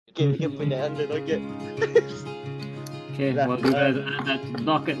Okay, we can put that on the docket. Okay, well, you guys add that to the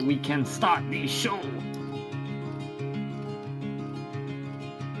docket. We can start the show.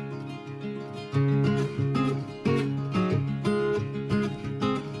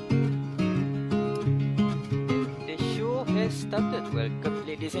 The show has started. Welcome,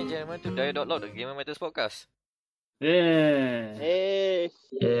 ladies and gentlemen, to dia.log, the Gamer Matters podcast. Yeah. Hey.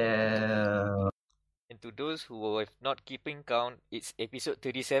 Yeah. And to those who have not keeping count, it's episode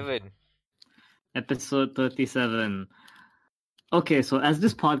 37. Episode 37. Okay, so as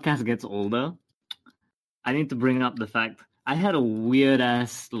this podcast gets older, I need to bring up the fact I had a weird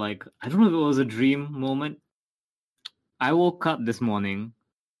ass, I don't know if it was a dream moment. I woke up this morning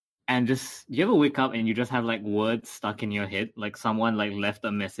and you ever wake up and you just have words stuck in your head? Like someone left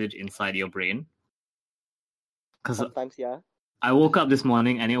a message inside your brain? Because Sometimes, yeah. I woke up this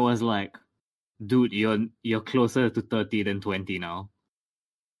morning and it was like, dude, you're closer to 30 than 20 now.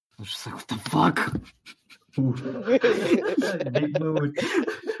 I was just like, what the fuck? Big mood.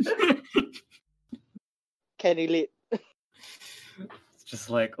 Can relate. It's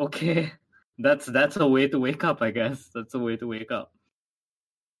just like, okay, that's a way to wake up, I guess. That's a way to wake up.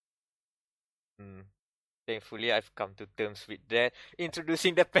 Thankfully, I've come to terms with that.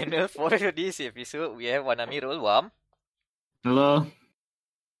 Introducing the panel for this episode, we have Wanami Rolwam. Hello.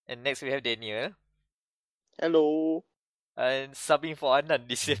 And next we have Danial. Hello. And subbing for Anan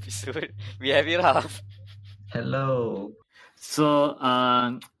this episode, we have Irham. Hello.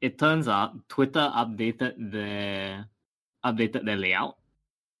 So, it turns out Twitter updated their layout,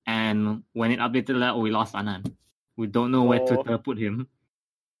 and when it updated the layout, we lost Anan. We don't know where Twitter put him.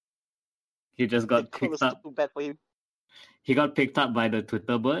 He just got picked up. Too bad for him. He got picked up by the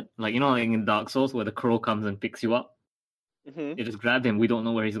Twitter bird, in Dark Souls where the crow comes and picks you up. Mm-hmm. It just grabbed him. We don't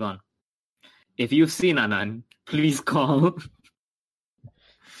know where he's gone. If you've seen Anan, please call.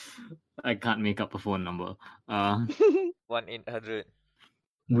 I can't make up a phone number. 1-800.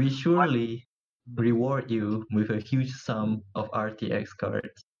 We surely reward you with a huge sum of RTX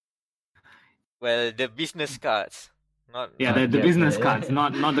cards. Well, the business cards. The business cards,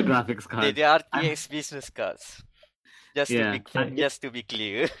 not the graphics cards. The RTX business cards. Just to be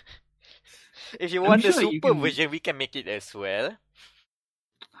clear. If you want the super version, we can make it as well.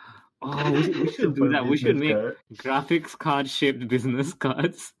 Oh, we should do that. We should make graphics card shaped business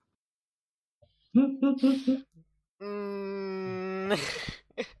cards.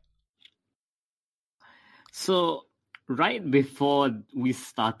 So, right before we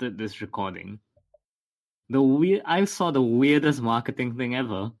started this recording, I saw the weirdest marketing thing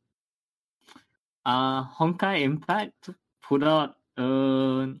ever. Honkai Impact put out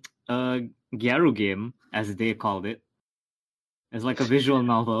a Gyaru game, as they called it. It's like a visual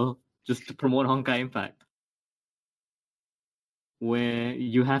novel just to promote Honkai Impact, where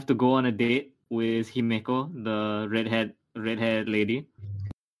you have to go on a date with Himeko, the redhead lady,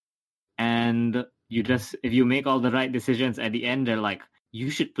 and if you make all the right decisions at the end, they're like, you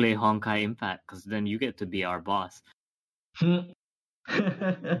should play Honkai Impact because then you get to be our boss.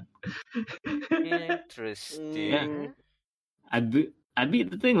 Interesting. I'd be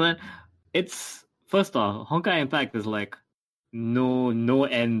the thing, man. It's first off, Honkai Impact is no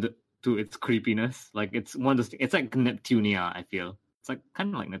end to its creepiness. It's one of those things. It's like Neptunia, I feel. It's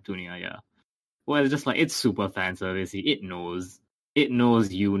kind of like Neptunia, yeah. Well, it's just it's super fan servicey. It knows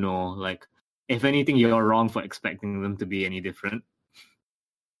you know. If anything, you're wrong for expecting them to be any different.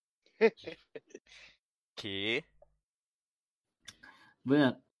 Okay.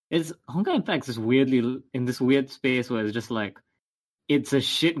 But it's Honkai Impact is weirdly in this weird space where it's just it's a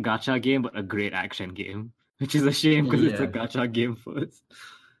shit gacha game but a great action game, which is a shame because it's a gacha game first.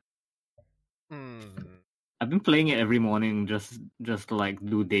 I've been playing it every morning just to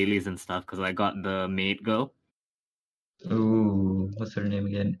do dailies and stuff because I got the maid girl. Ooh, what's her name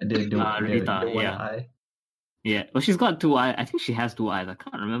again? The Rita, one eye. Yeah, well, she's got 2 eyes. I think she has 2 eyes. I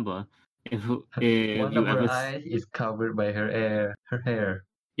can't remember. If One you of her ever eyes is covered by her hair.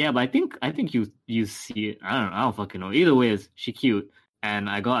 Yeah, but I think you see it. I don't fucking know. Either way, she cute, and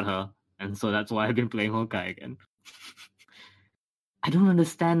I got her, and so that's why I've been playing Honkai again. I don't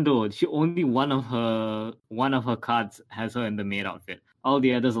understand though. She only one of her cards has her in the maid outfit. All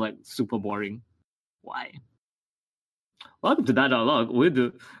the others are super boring. Why? Welcome to dia.log.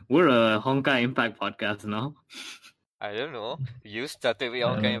 We're a Honkai Impact podcast now. I don't know. You started with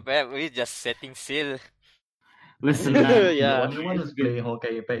Honkai Impact. We're just setting sail. Listen, man. The only one who's playing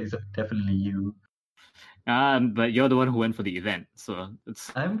Honkai Impact is definitely you. But you're the one who went for the event, so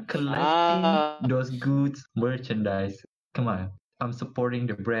it's. I'm collecting those goods merchandise. Come on, I'm supporting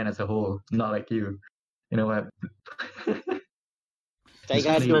the brand as a whole, not like you. You know what? Just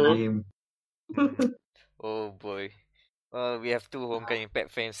play the Taekwondo. game. Oh boy. We have two Honkai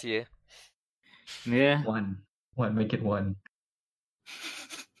Impact fans here. Yeah. One, make it one.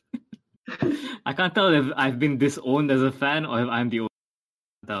 I can't tell if I've been disowned as a fan or if I'm the only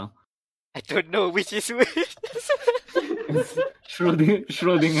one. I don't know which is which. It's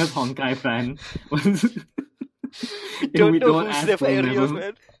Schrodinger's Honkai fan. We don't know don't who's ask, the we'll real never-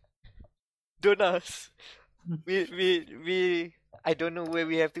 man. Don't ask. We I don't know where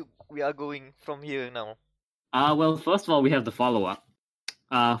we are going from here now. Well, first of all, we have the follow-up.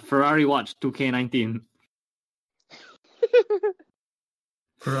 Ferrari Watch 2K19.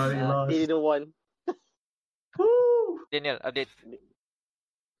 Ferrari lost. They didn't won. Woo! Daniel, update.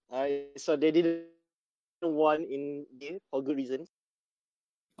 So they didn't won in there for good reasons.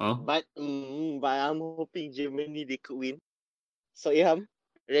 Oh, But I'm hoping Germany they could win. So Irham,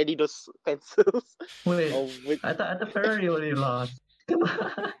 ready those pencils. Wait, with I thought Ferrari already lost. Come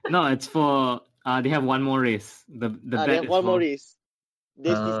on. no, it's for they have one more race. The they bet have is one for... more race.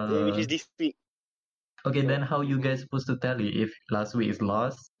 Which is this week. Okay, So, then how you guys supposed to tally if last week is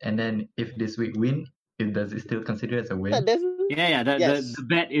lost and then if this week win, does it still consider as a win? That doesn't. Yeah. Yes. The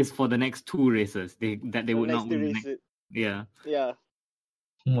bet is for the next two races. They would not win the next. Race. Yeah. Yeah.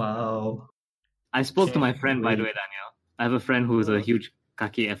 Wow. I spoke to my Can't friend, by the way, wait. Daniel. I have a friend who's a huge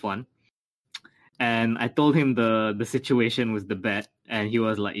Kaki F1. And I told him the situation was the bet, and he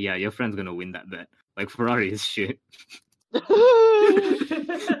was like, "Yeah, your friend's gonna win that bet. Like Ferrari is shit."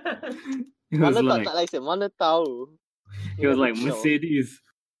 He was Mana like, tak like mana tahu. he was like, Mercedes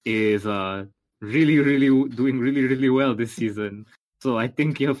is really doing really well this season. So I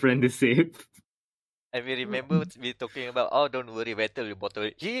think your friend is safe. I will remember we talking about, oh, don't worry, Vettel will bottle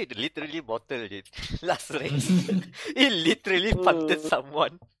it. He literally bottled it last race. He literally punted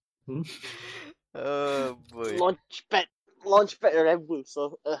someone. Oh boy. Launchpad Red Bull.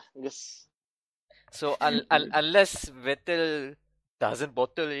 So just. So unless Vettel doesn't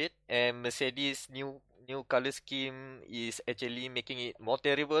bottle it and Mercedes new color scheme is actually making it more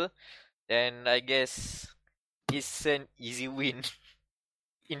terrible, then I guess it's an easy win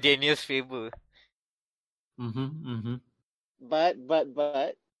in Daniel's favor. But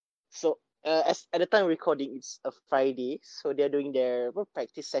so as at the time recording, it's a Friday, so they're doing their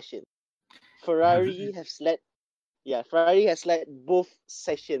practice session. Ferrari has led both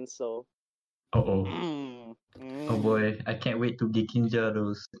sessions. So. Oh boy, I can't wait to Gekinja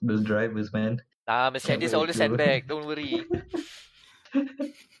those drivers, man. Mercedes always sandbag, don't worry.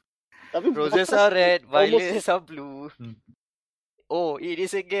 Tapi Roses are red, violets are blue. Oh, it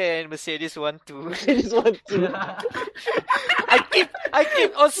is again Mercedes 1-2. Mercedes 1-2. I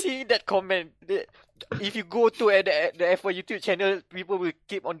keep on seeing that comment. If you go to the F1 YouTube channel, people will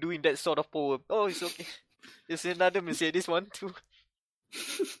keep on doing that sort of poem. Oh, it's okay. It's another Mercedes 1-2.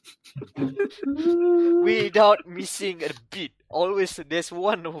 Without missing a beat. Always there's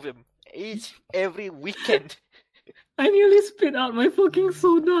one of them. Every weekend. I nearly spit out my fucking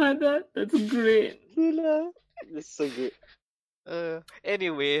soda. That's great. That's so good.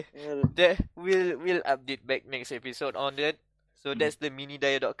 Anyway, we'll update back next episode on that. So that's the mini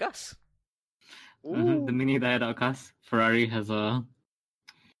dia.log cast. The mini dia.log cast. Ferrari has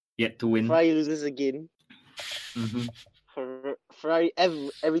yet to win. Ferrari loses again. Ferrari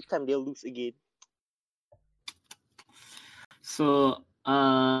every time they'll lose again. So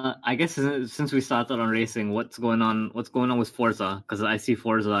I guess since we started on racing, what's going on with Forza? Because I see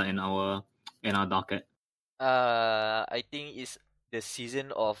Forza in our docket. I think it's the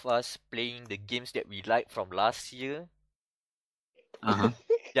season of us playing the games that we liked from last year.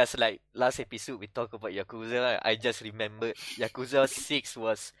 Just like last episode we talked about Yakuza, I just remembered Yakuza 6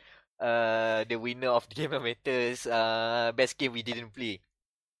 was the winner of the Game of Matters best game we didn't play.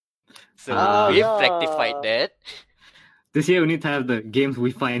 So we've rectified that. This year we need to have the games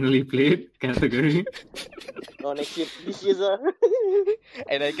we finally played category. Next year, this year's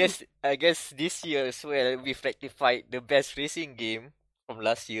And I guess this year as well we've rectified the best racing game from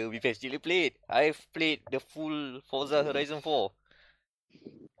last year we've actually played. I've played the full Forza Horizon 4.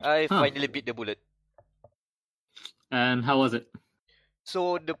 I finally beat the bullet. And how was it?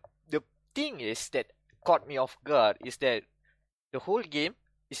 So the thing is that caught me off guard is that the whole game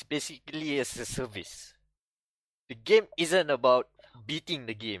is basically as a service. The game isn't about beating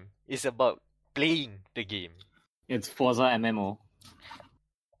the game. It's about playing the game. It's Forza MMO.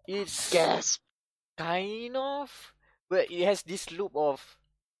 It's gasp. Kind of, but it has this loop of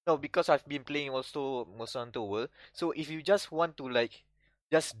because I've been playing also Monster Hunter World. So if you just want to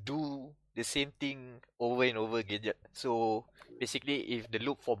just do the same thing over and over again. So basically, if the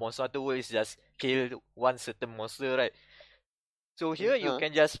loop for Monster Hunter World is just kill one certain monster, right? So here you Uh-huh.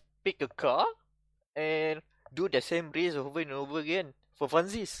 can just pick a car and do the same race over and over again for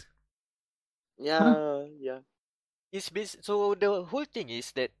funsies. Yeah. So the whole thing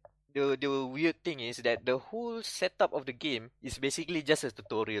is that the weird thing is that the whole setup of the game is basically just a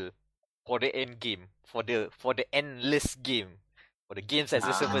tutorial for the end game, for the endless game, for the games as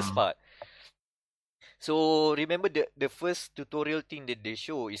the service Ah. part. So remember the first tutorial thing that they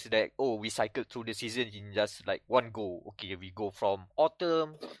show is that we cycled through the season in just like one go. Okay, we go from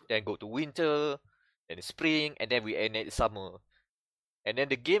autumn, then go to winter, then spring, and then we end at summer. And then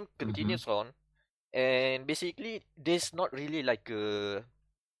the game continues on, and basically there's not really like a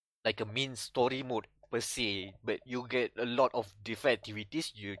main story mode per se, but you get a lot of different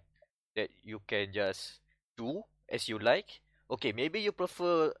activities that you can just do as you like. Okay, maybe you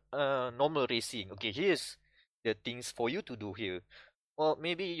prefer normal racing. Okay, here's the things for you to do here. Or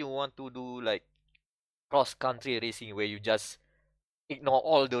maybe you want to do like cross country racing where you just ignore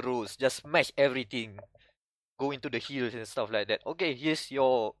all the rules, just smash everything, go into the hills and stuff like that. Okay, here's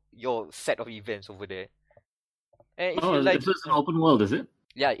your set of events over there. And if you Oh, like, it's just an open world, is it?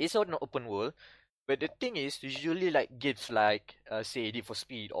 yeah, it's on an open world. But the thing is, usually like games like say Need for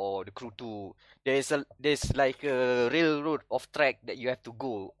Speed or the Crew 2, there's like a railroad of track that you have to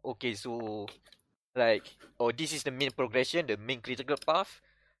go. Okay, so like this is the main progression, the main critical path.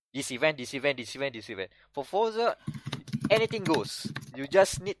 This event, this event, this event, this event. For Forza, anything goes. You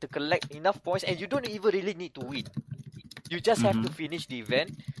just need to collect enough points, and you don't even really need to win. You just have to finish the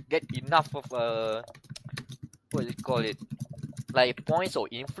event, get enough of what do you call it, like points or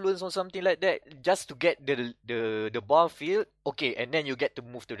influence or something like that, just to get the ball field. Okay, and then you get to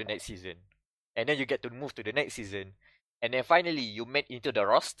move to the next season, and then you get to move to the next season, and then finally you made into the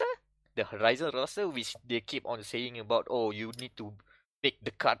roster, the Horizon roster, which they keep on saying about. Oh, you need to make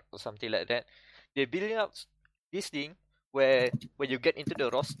the cut or something like that. They're building up this thing where when you get into the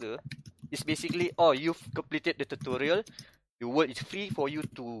roster, it's basically, oh, you've completed the tutorial. The world is free for you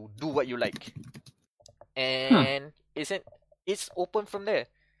to do what you like, and it's open from there.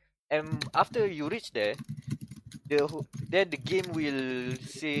 And after you reach there, then the game will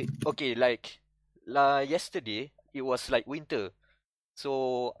say, okay, like yesterday it was like winter.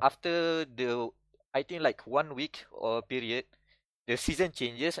 So after I think like 1 week or period, the season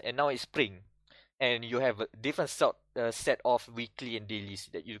changes and now it's spring, and you have a different set of weekly and dailies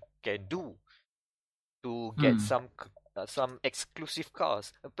that you can do to get some exclusive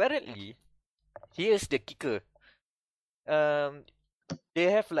cars. Apparently, here's the kicker. Um,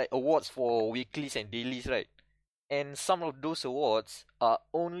 they have like awards for weeklies and dailies, right? And some of those awards are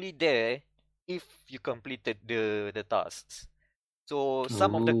only there if you completed the tasks. So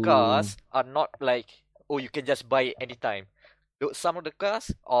some of the Oh. cars are not like, oh, you can just buy it anytime. Some of the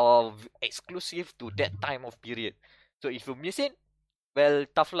cars are exclusive to that time of period. So if you miss it, well,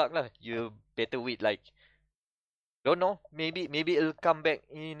 tough luck lah. You better wait like, don't know, maybe it'll come back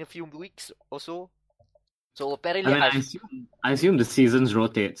in a few weeks or so. So apparently I assume the seasons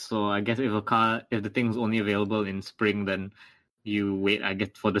rotate. So I guess if the thing's only available in spring, then you wait, I guess,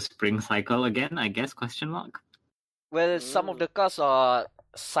 for the spring cycle again. I guess question mark. well, some of the cars are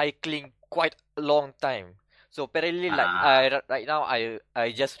cycling quite a long time. So apparently, like right now,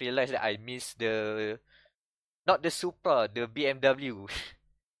 I just realized that I missed not the Supra, the BMW,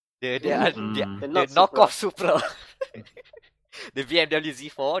 the not Supra. knockoff Supra, the BMW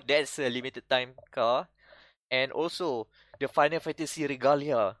Z4. That's a limited time car, and also the Final Fantasy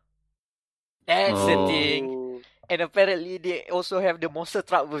Regalia. That's the thing. Oh. And apparently they also have the monster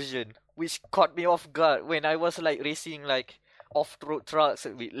truck version, which caught me off guard when I was like racing like off-road trucks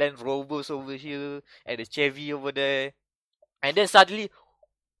with Land Rovers over here and the Chevy over there. And then suddenly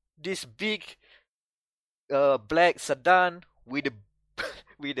this big black sedan with a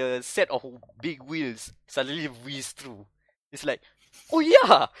with a set of big wheels suddenly whizzed through. It's like, oh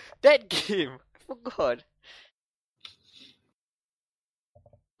yeah, that game. I forgot.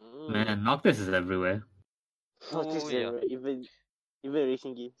 Man, Noctis is everywhere. Notice yeah. even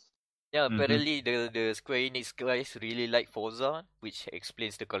racing games. Yeah, apparently the Square Enix guys really like Forza, which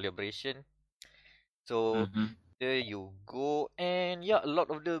explains the collaboration. So there you go. And yeah, a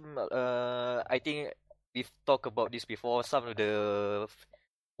lot of them, I think we've talked about this before. Some of the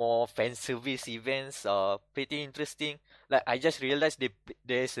more fan service events are pretty interesting. Like I just realized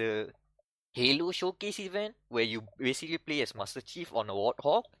there's a Halo showcase event where you basically play as Master Chief on a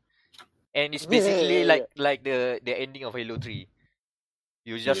Warthog, and it's basically like the ending of Halo 3.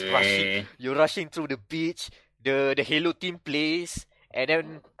 You just you're rushing through the beach. The Halo team plays, and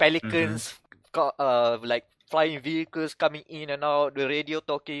then pelicans, like flying vehicles coming in and out. The radio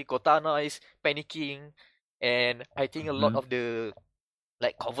talking. Cortana is panicking, and I think a lot of the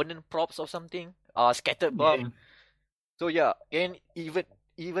like Covenant props or something are scattered about. Yeah. So yeah, and even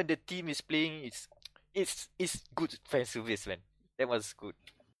the team is playing. It's good fan service, man. That was good.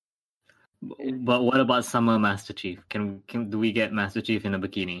 But what about Summer Master Chief? Do we get Master Chief in a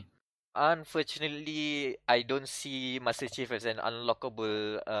bikini? Unfortunately, I don't see Master Chief as an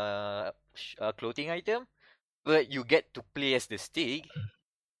unlockable clothing item, but you get to play as the Stig.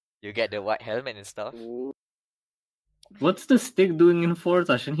 You get the white helmet and stuff. Ooh. What's the stick doing in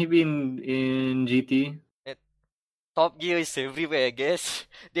Forza? Shouldn't he be in GT? Top Gear is everywhere, I guess.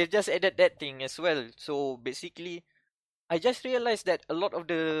 They've just added that thing as well. So basically, I just realized that a lot of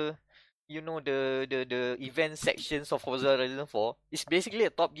the event sections of Forza Horizon 4 is basically a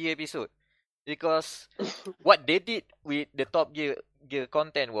Top Gear episode. Because what they did with the Top Gear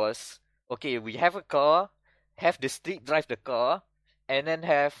content was, okay, we have a car, have the Street drive the car, and then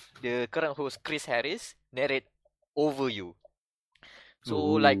have the current host Chris Harris narrate over you. So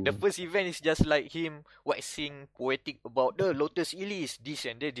like the Ooh. first event is just like him waxing poetic about the Lotus Elise, this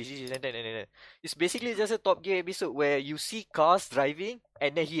and that, this and that, and that. It's basically just a Top Gear episode where you see cars driving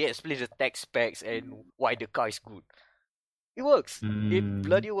and then he explains the tech specs and why the car is good. It works. It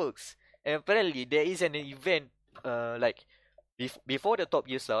bloody works. And apparently there is an event like before the Top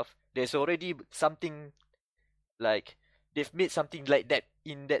Gear stuff, there's already something like they've made something like that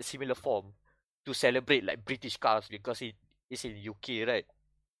in that similar form to celebrate like British cars because it is in UK, right?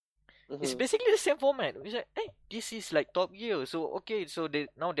 It's Mhm. basically the same format. It's like, hey, this is like Top Gear. So okay, so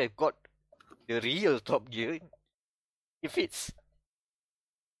now they've got the real Top Gear. It fits.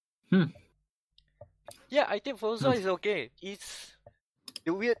 Yeah, I think Forza is okay. It's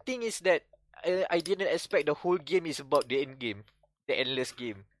the weird thing is that I didn't expect the whole game is about the end game, the endless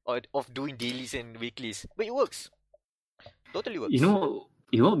game, or of doing dailies and weeklies. But it works. Totally works. You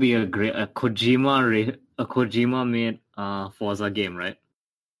know, be a great Kojima made Forza game, right?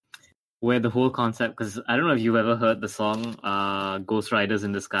 Where the whole concept, because I don't know if you've ever heard the song Ghost Riders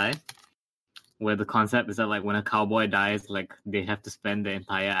in the Sky, where the concept is that like when a cowboy dies, like they have to spend the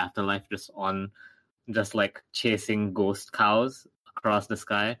entire afterlife just like chasing ghost cows across the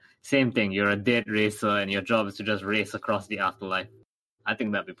sky. Same thing, you're a dead racer and your job is to just race across the afterlife. I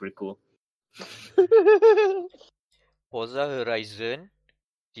think that'd be pretty cool. Forza Horizon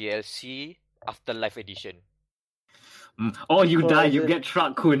DLC Afterlife Edition. Oh, you die, you Horizon. get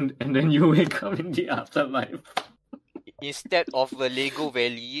truck-hooned, and then you wake up in the afterlife. Instead of a Lego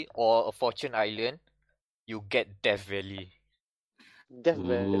Valley or a Fortune Island, you get Death Valley.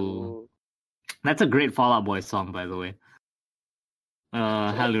 Definitely. That's a great Fall Out Boy song, by the way.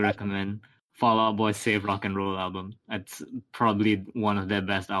 Highly recommend. Fall Out Boy Save Rock and Roll album. It's probably one of their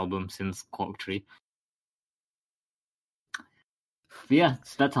best albums since Cork Tree. But yeah,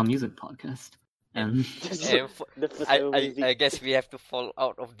 so that's our music podcast. And I guess we have to fall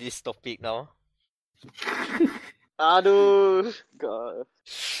out of this topic now. Aduh, God.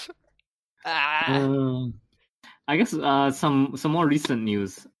 I guess some more recent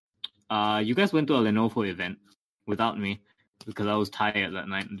news. You guys went to a Lenovo event without me because I was tired that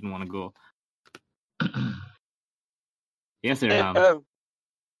night and didn't want to go. Yes, Irham.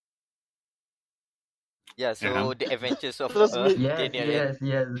 Yeah, so Irham. the adventures of Yes.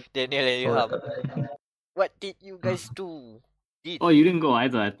 Daniel and Irham. What did you guys do? Oh, you didn't go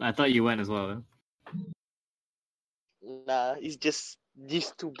either. I thought you went as well. Nah, it's just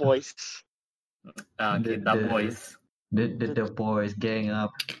these two boys. Okay, the boys. The boys gang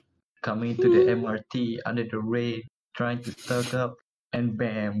up, coming to the MRT under the rain, trying to stock up, and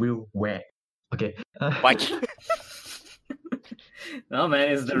bam, we'll whack. Okay. What? No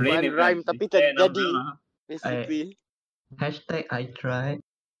man, it's the rain Cubaan rhyme event. tapi It's an terjadi. umbrella. Basically. Hashtag I tried.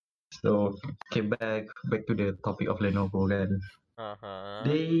 So back to the topic of Lenovo kan.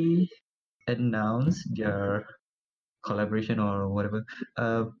 They announced their collaboration or whatever,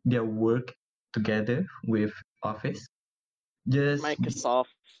 their work together with Office. Just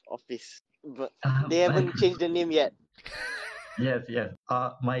Microsoft Office. But they haven't changed the name yet. Yes.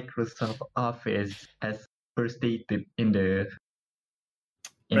 Microsoft Office, as first stated in the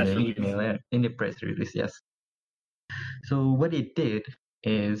email, in the press release. Yes. So what it did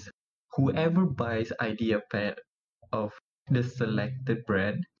is, whoever buys Ideapad of the selected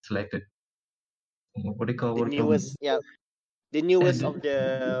brand, what do you call The newest, the newest of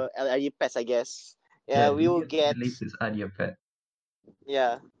the Ideapads, I guess. We will get. the latest Ideapad.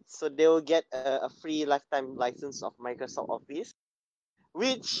 Yeah, so they will get a free lifetime license of Microsoft Office,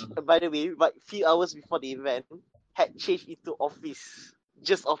 which, by the way, but few hours before the event, had changed into Office,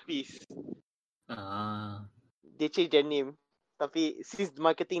 just Office. They changed their name. Tapi since the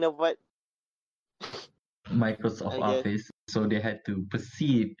marketing dah buat, Microsoft I guess. Office, so they had to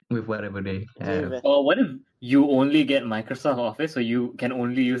proceed with whatever they have. Or what if you only get Microsoft Office, so you can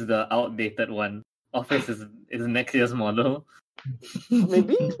only use the outdated one? Office is next year's model.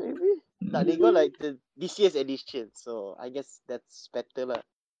 Maybe. Nah, they got like the this year's edition, so I guess that's better lah.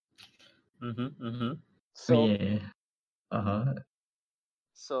 So Yeah. Uh-huh.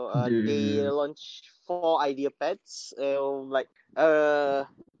 they The launched 4 Ideapads.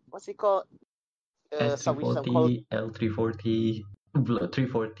 What's it called? Some with some called S340, L340,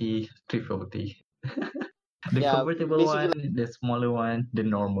 340, 340. The yeah, convertible basically one, the smaller one, the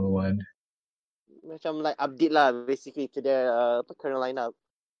normal one. macam like update lah basically to their current lineup.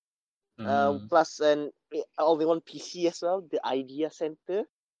 Plus an all-in-one PC as well, the Idea Center,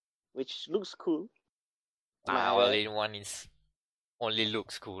 which looks cool. Am I right? All-in-one is only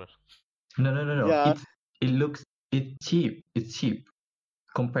looks cool. No. Yeah. It's cheap. It's cheap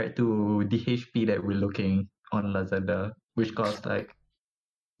compared to the HP that we're looking on Lazada, which costs like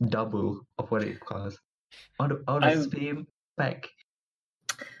double of what it costs. On the same pack.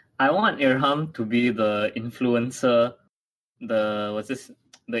 I want Irham to be the influencer. The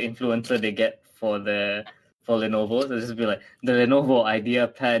influencer they get for Lenovo. So just be like the Lenovo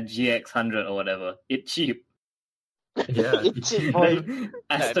Ideapad GX100 or whatever. It's cheap. Yeah, It's cheap, boy.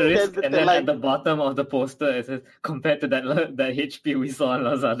 Asterisk, and then at the bottom of the poster it says compared to that HP we saw on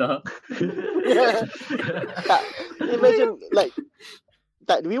Lazada. Imagine like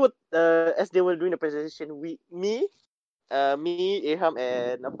that we were as they were doing the presentation, me, Irham,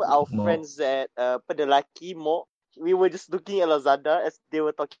 and our Mo. friends at the Lucky Mo, we were just looking at Lazada as they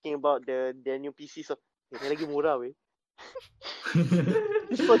were talking about their new PC. So ini lagi murah, weh.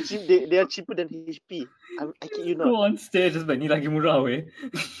 It's so cheap. They are cheaper than HP. I kid you not. Go on stage just like ni lagi murah, weh.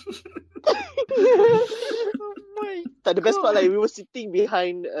 The best part, like we were sitting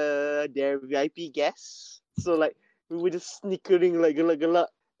behind their VIP guests, so like we were just snickering like gelak-gelak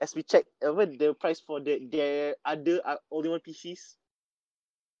as we check the price for their other all-in-one PCs.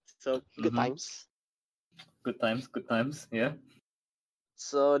 So good times. Good times, yeah.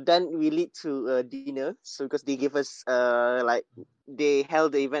 So then we lead to dinner. So because they gave us they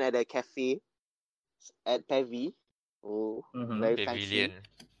held the event at a cafe at Pevi. Oh, very Pavilion.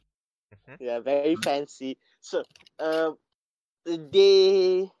 fancy. Yeah, very fancy. So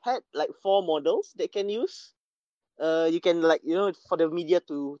they had like 4 models they can use. You can like for the media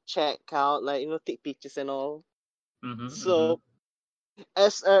to check out, like take pictures and all. So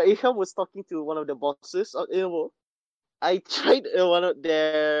as Irham was talking to one of the bosses of Lenovo, I tried one of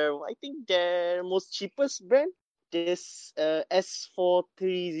their, I think their most cheapest brand, this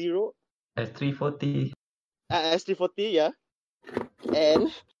S430. S340. S340, yeah.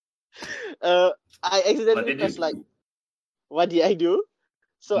 And I accidentally pressed like, what did I do?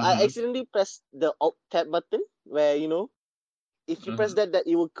 So I accidentally pressed the Alt Tab button, where if you press that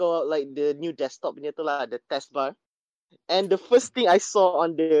it will go out like the new desktop punya tu lah, the taskbar. And the first thing I saw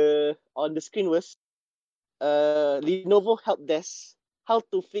on the screen was Lenovo help desk, how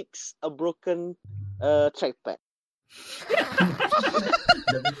to fix a broken trackpad.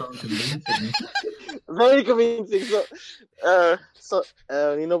 Doesn't sound convincing. Very convincing. So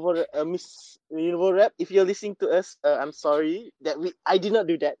Lenovo Miss Lenovo rep, if you're listening to us, I'm sorry that I did not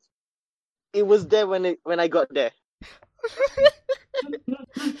do that. It was there when I got there.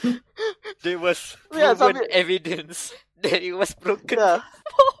 There was proven evidence that it was broken. Yeah.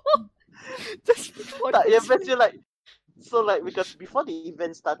 Just before because before the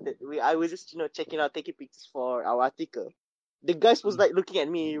event started, I was just checking out, taking pictures for our article. The guys was like looking at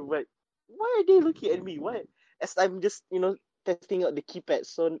me, like, why are they looking at me? Why? As I'm just testing out the keypad.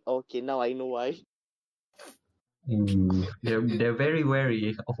 So okay, now I know why. Ooh, they're very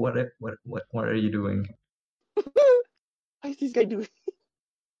wary of what are you doing? What is this guy doing?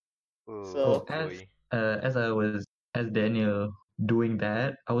 So as Daniel doing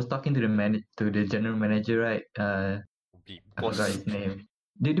that, I was talking to the general manager, right? Big I boss. forgot his name.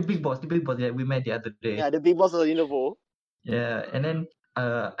 The big boss that we met the other day. Yeah, the big boss of Lenovo. Yeah, and then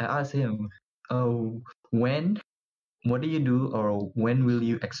I asked him, what do you do, or when will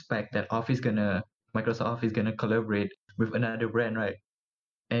you expect that Microsoft Office gonna collaborate with another brand, right?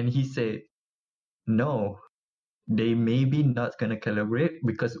 And he said, no, they maybe not gonna collaborate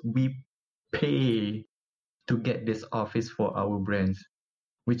because we pay to get this Office for our brands,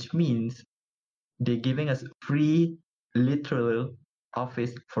 which means they're giving us free literal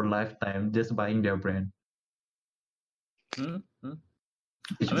Office for lifetime just buying their brand.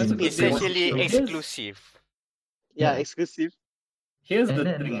 Essentially exclusive. Yeah, exclusive. Here's the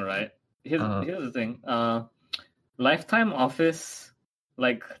thing, right? Here's the thing. Lifetime Office,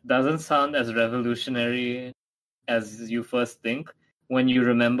 doesn't sound as revolutionary as you first think when you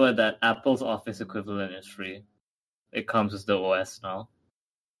remember that Apple's Office equivalent is free. It comes with the OS now.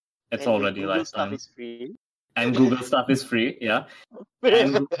 It's And the already Google stuff lifetime. is free. And Google stuff is free, yeah.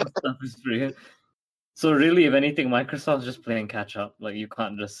 And Google stuff is free. So really, if anything, Microsoft's just playing catch up. Like, you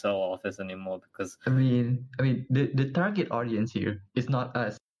can't just sell Office anymore because I mean, the target audience here is not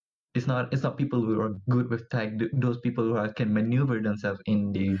us. It's not people who are good with tech. Those people who can maneuver themselves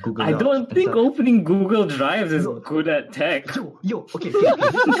in the Google I Docs don't and think stuff. opening Google Drives is No. good at tech. Okay. I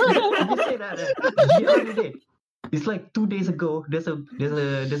just say that the other day. It's like 2 days ago. There's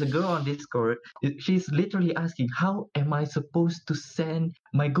a girl on Discord. She's literally asking, "How am I supposed to send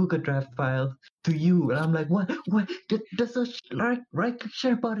my Google Drive file to you?" And I'm like, "What? There's a right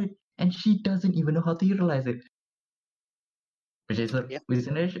share button," and she doesn't even know how to utilize it. Which is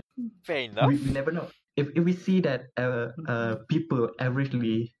an issue. Fair enough. We never know. If we see that people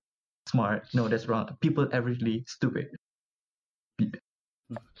averagely smart, no, that's wrong. People averagely stupid.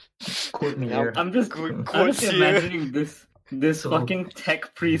 Quote me here. I'm just quotes here. imagining this fucking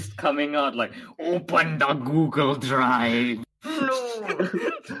tech priest coming out like, open the Google Drive. No,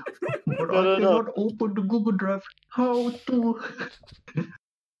 but No. I cannot open the Google Drive. How to?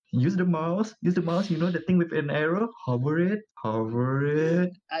 Use the mouse. You know the thing with an arrow. Hover it. I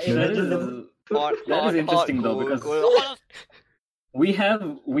No, imagine That is interesting though, because we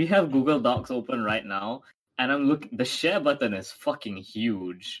have Google Docs open right now, and I'm looking. The share button is fucking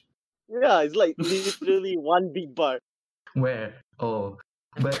huge. Yeah, it's like literally one big bar. Where? Oh,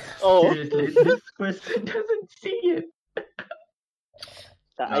 but Oh. seriously, this person doesn't see it.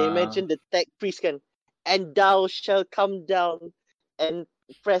 I imagine the tech priest can, and thou shall come down and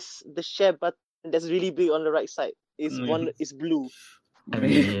press the share button that's really big on the right side. It's blue. I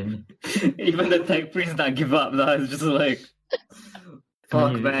mean, even the tech priest not give up. Though it's just like,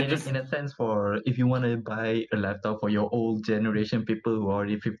 fuck, man. In a sense, for if you want to buy a laptop for your old generation people who are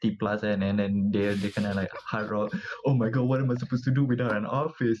already 50 plus and then they're kind of like hard rock. Oh my god, what am I supposed to do without an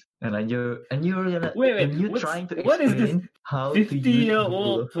office? And like you're trying to what is this explain how to use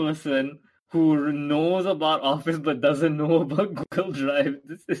 50-year-old person who knows about Office but doesn't know about Google Drive?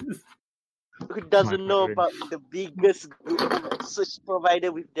 This is Who doesn't know about the biggest search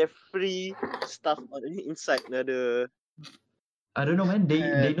provider with their free stuff on the inside? I don't know, man.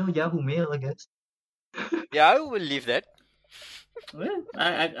 They know Yahoo Mail, I guess. Yeah, I will believe that. Well,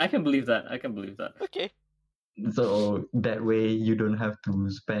 I can believe that. Okay. So that way you don't have to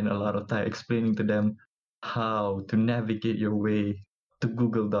spend a lot of time explaining to them how to navigate your way to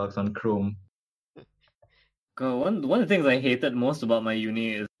Google Docs on Chrome. One of the things I hated most about my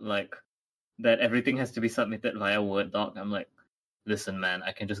uni is like that everything has to be submitted via Word doc. I'm like, listen, man,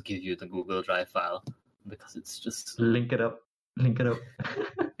 I can just give you the Google Drive file because it's just link it up. Yeah,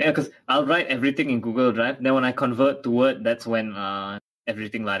 because I'll write everything in Google Drive. Then when I convert to Word, that's when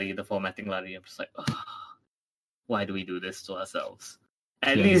everything the formatting lari. I'm just like, why do we do this to ourselves?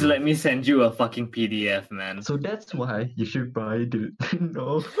 At least let me send you a fucking PDF, man. So that's why you should buy the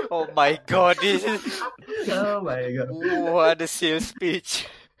no. Oh my god, this is Oh my god. what a sales pitch.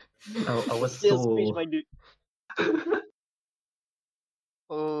 I was Sales so pitch, my dude.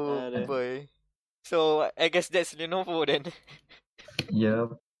 Oh boy. So I guess that's Lenovo then. yeah.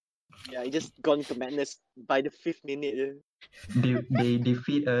 Yeah, I just gone to madness by the 5th minute. They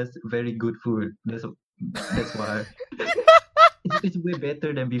feed us very good food. That's why. It's way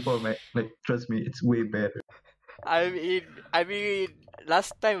better than before, man. Like trust me, it's way better. I mean,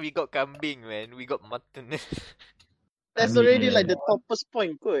 last time we got kambing, man. We got mutton. That's already like the toppest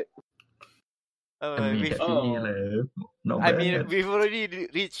point, good. We've already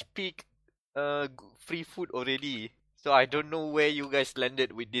reached peak free food already. So I don't know where you guys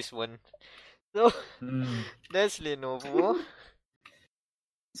landed with this one. So that's Lenovo.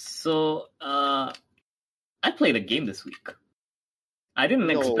 So I played a game this week. I didn't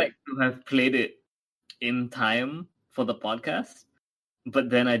expect to have played it in time for the podcast, but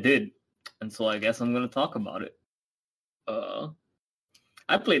then I did, and so I guess I'm going to talk about it.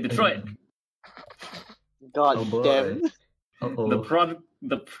 I played Detroit. God damn.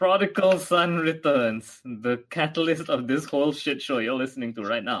 The prodigal son returns. The catalyst of this whole shit show you're listening to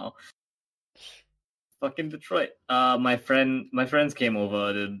right now. Fucking Detroit. My friends came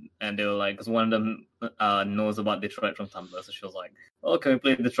over and they were like, because one of them knows about Detroit from Tumblr, so she was like, "Oh, can we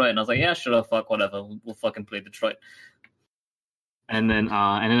play Detroit?" And I was like, "Yeah, sure, fuck, whatever, we'll fucking play Detroit." And then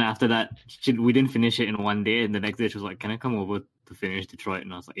after that, we didn't finish it in one day. And the next day, she was like, "Can I come over to finish Detroit?"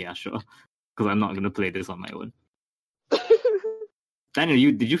 And I was like, "Yeah, sure," because I'm not gonna play this on my own.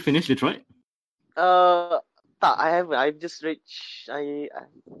 Daniel, did you finish Detroit? I haven't. I've just reached. I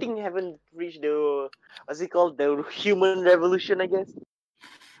think I haven't reached the what's it called, the human revolution, I guess.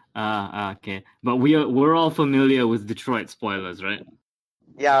 Okay. But we're all familiar with Detroit spoilers, right?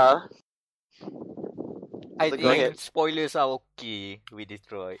 Yeah. I So go ahead. think spoilers are okay with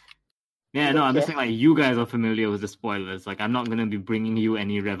Detroit. Yeah, You no, don't I'm just care? saying like you guys are familiar with the spoilers. Like I'm not gonna be bringing you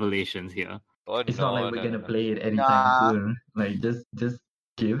any revelations here. Oh It's not like no, we're no, no, gonna no. play it anytime Nah. soon. Like just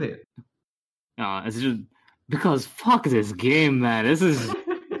give it. It's just because fuck this game, man. This is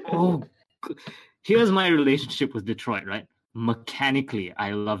oh. Here's my relationship with Detroit, right? Mechanically,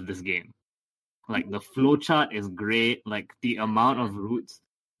 I love this game. Like the flowchart is great. Like the amount of routes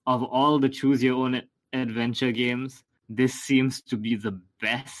of all the choose your own adventure games, this seems to be the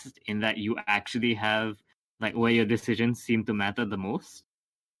best in that you actually have like where your decisions seem to matter the most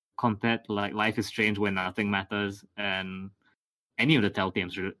compared to like Life is Strange where nothing matters and any of the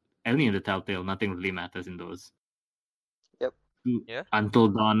Telltale, nothing really matters in those. Yep. Yeah. Until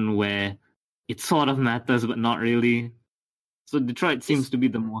Dawn where it sort of matters but not really. So Detroit seems It's to be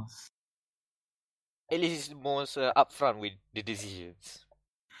the most. at least it's most upfront with the decisions.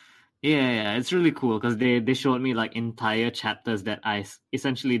 Yeah, it's really cool because they showed me like entire chapters that I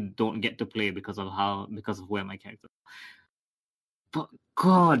essentially don't get to play because of where my character. But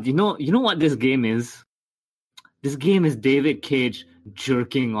God, you know what this game is? This game is David Cage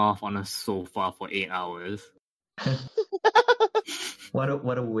jerking off on a sofa for 8 hours. What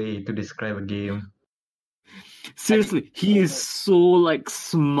a way to describe a game. Seriously, he is so like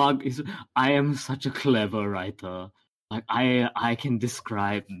smug. I am such a clever writer. Like I can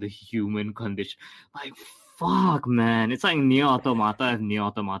describe the human condition. Like fuck, man. It's like Nier Automata if Nier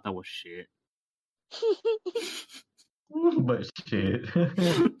Automata was shit. But shit.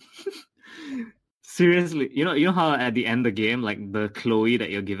 Seriously, you know how at the end of the game, like the Chloe that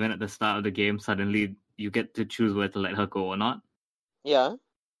you're given at the start of the game, suddenly you get to choose whether to let her go or not. Yeah.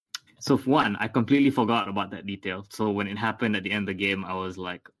 So for one, I completely forgot about that detail. So when it happened at the end of the game, I was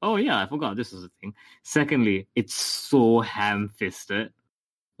like, oh yeah, I forgot this was a thing. Secondly, it's so ham-fisted.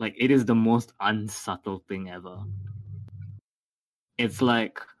 Like it is the most unsubtle thing ever. It's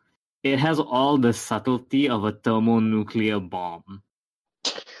like it has all the subtlety of a thermonuclear bomb.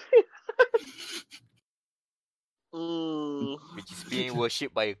 Mm. Which is being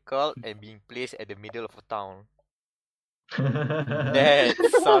worshipped by a cult and being placed at the middle of a town.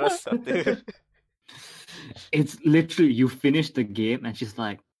 That's sort of subtle. It's literally you finish the game and she's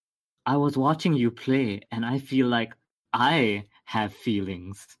like, I was watching you play and I feel like I have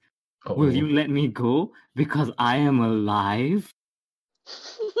feelings. Will you let me go because I am alive?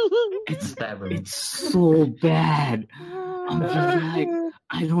 Stab him. It's so bad. I'm just like,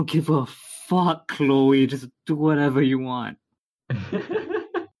 I don't give a fuck, Chloe. Just do whatever you want.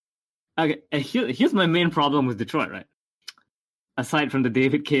 Okay, here's my main problem with Detroit, right? Aside from the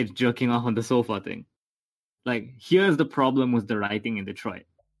David Cage jerking off on the sofa thing. Like, here's the problem with the writing in Detroit.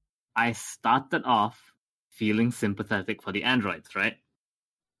 I started off feeling sympathetic for the androids, right?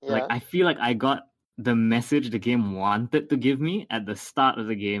 Like, Yeah. I feel like I got the message the game wanted to give me at the start of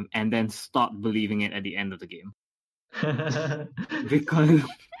the game and then stopped believing it at the end of the game.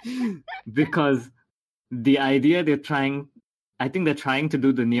 Because the idea I think they're trying to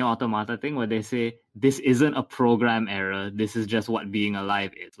do the Nier Automata thing where they say this isn't a program error, this is just what being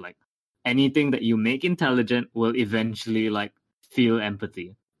alive is. Like anything that you make intelligent will eventually like feel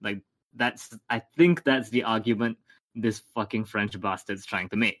empathy. Like I think that's the argument this fucking French bastard's trying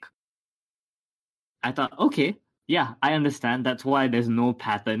to make. I thought, okay, yeah, I understand. That's why there's no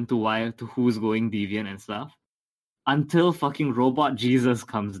pattern to who's going deviant and stuff. Until fucking robot Jesus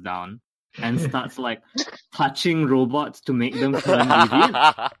comes down and starts like touching robots to make them turn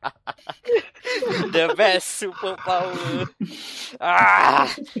deviant. The best superpower.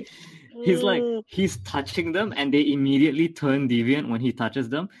 Ah! He's touching them and they immediately turn deviant when he touches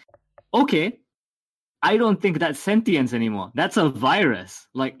them. Okay, I don't think that's sentience anymore. That's a virus.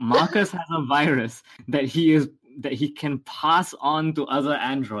 Like Marcus has a virus that he can pass on to other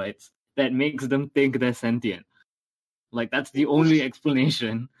androids that makes them think they're sentient. Like that's the only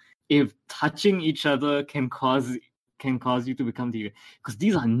explanation. If touching each other can cause you to become deviant, because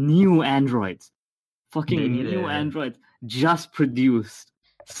these are new androids, fucking new androids just produced.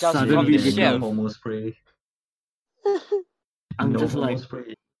 Just Suddenly from the become shelf. homo spray. I'm no just homo like,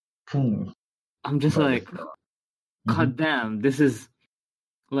 spray. Boom. I'm just But like, God damn, this is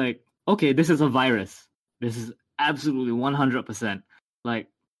like, okay, this is a virus. This is absolutely 100%. Like,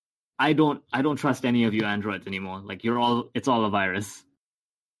 I don't trust any of you androids anymore. Like, it's all a virus.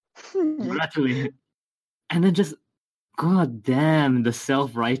 Gradually. And then just, god damn, the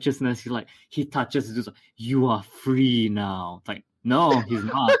self-righteousness. He touches it, just like, you are free now. It's like, no, he's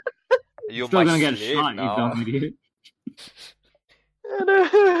not. You're Still my gonna get slave shot, you now. dumb idiot.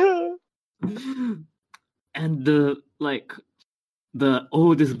 And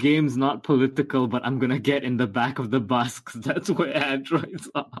this game's not political, but I'm gonna get in the back of the bus because that's where androids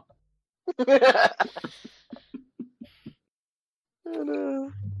are.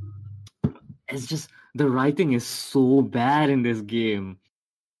 It's just, the writing is so bad in this game.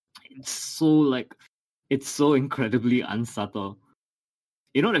 It's so incredibly unsubtle.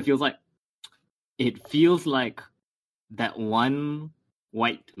 You know what it feels like? It feels like that one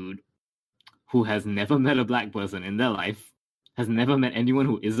white dude who has never met a black person in their life, has never met anyone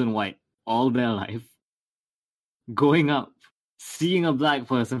who isn't white all their life, going up, seeing a black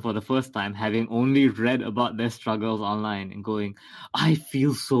person for the first time, having only read about their struggles online, and going, I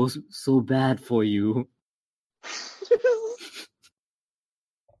feel so bad for you.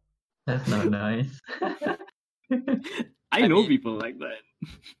 That's not nice. I know people like that.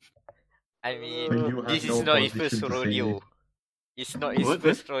 I mean, But you this have is no not his first position to say rodeo. it. It's not his What?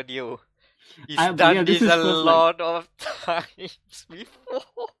 first rodeo. He's But done yeah, this this is a first, lot of times before.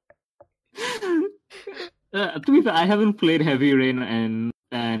 To be fair, I haven't played Heavy Rain and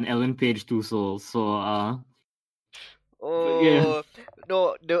Ellen Page 2 Souls, so yeah.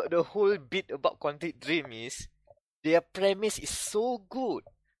 No, the whole bit about Quantic Dream is their premise is so good,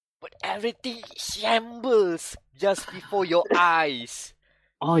 but everything shambles just before your eyes.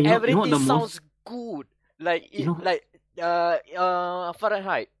 Oh, you know Everything what the sounds good. Like You know-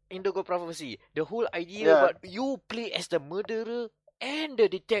 Fahrenheit, Indigo Prophecy. The whole idea Yeah. about you play as the murderer and the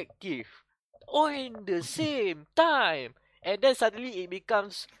detective all in the same time, and then suddenly it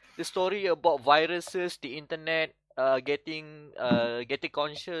becomes the story about viruses, the internet, getting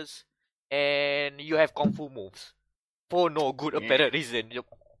conscious, and you have kung fu moves for no good Yeah. apparent reason.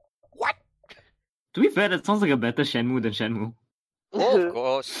 What? To be fair, that sounds like a better Shenmue than Shenmue. Oh, of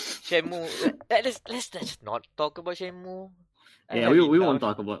course, Shenmue. Let's not talk about Shenmue. Yeah, we won't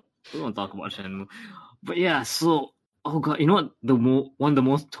talk about Shenmue. But yeah, so oh god, you know what one of the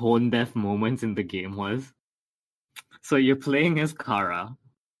most tone deaf moments in the game was? So you're playing as Kara.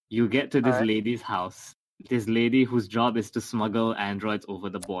 You get to this Alright. lady's house. This lady whose job is to smuggle androids over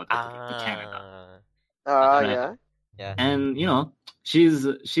the border to Canada. Right. Yeah. Yeah. And she's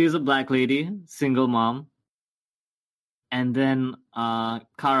a black lady, single mom. And then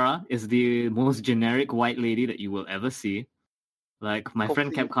Kara is the most generic white lady that you will ever see. Like, my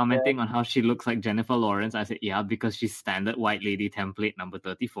friend kept commenting on how she looks like Jennifer Lawrence. I said, yeah, because she's standard white lady template number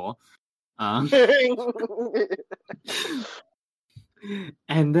 34.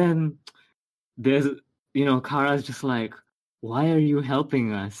 And then there's, Kara's just like, why are you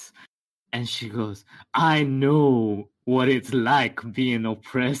helping us? And she goes, I know what it's like being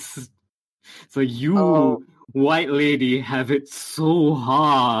oppressed. So you, white lady, have it so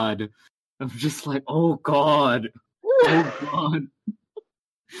hard. I'm just like, oh god. Oh god.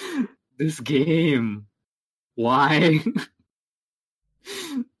 This game. Why?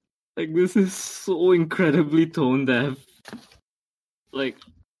 Like, this is so incredibly tone deaf. Like,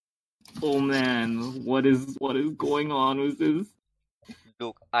 oh man, what is going on with this?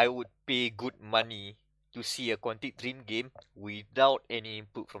 Look, I would pay good money to see a Quantic Dream game without any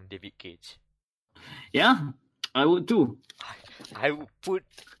input from David Cage. Yeah, I would too. I would put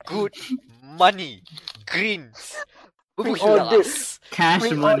good money, greens, Pre-order.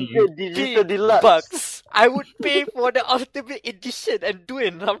 Cash money. Digital deluxe. bucks. I would pay for the ultimate edition and do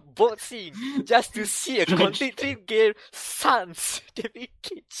an unboxing just to see a Quantic Dream game sans David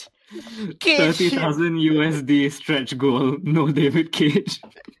Cage. 30,000 USD stretch goal, no David Cage.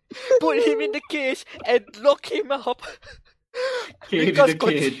 Put him in the cage and lock him up. Cage Because the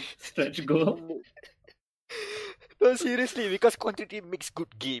kid, stretch goal. No, seriously, because Quantic Dream makes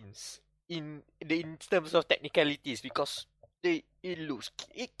good games in terms of technicalities, because it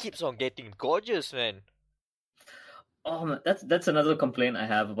keeps on getting gorgeous, man. Oh man, that's another complaint I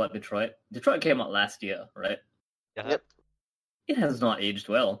have about Detroit. Detroit came out last year, right? Yep. It has not aged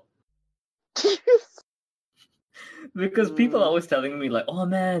well. Because people are always telling me like, oh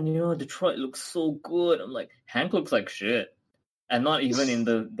man, Detroit looks so good. I'm like, Hank looks like shit. And not even in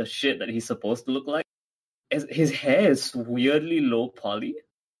the shit that he's supposed to look like. His hair is weirdly low poly.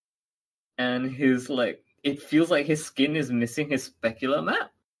 And it feels like his skin is missing his specular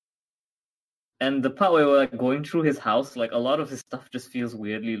map. And the part where we're like going through his house, like a lot of his stuff just feels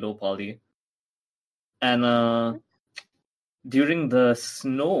weirdly low poly. And during the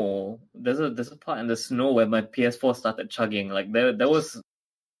snow, there's a part in the snow where my PS4 started chugging. Like there was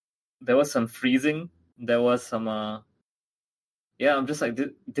some freezing. There was some Yeah, I'm just like,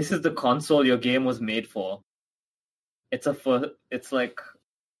 this is the console your game was made for. It's like,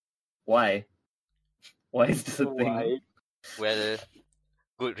 why? Why is this a thing? Why? Well,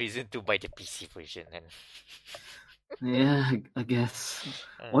 good reason to buy the PC version then. Yeah, I guess.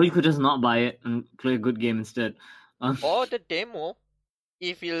 Or you could just not buy it and play a good game instead. Or the demo,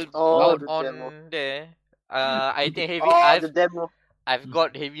 if you'll Oh, out the demo. on there. I think heavy. Oh, the demo. I've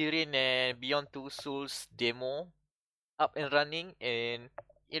got Heavy Rain and Beyond Two Souls demo up and running, and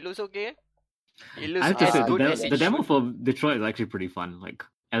it looks okay. It I looks have to as say good as the it demo should. for Detroit is actually pretty fun. Like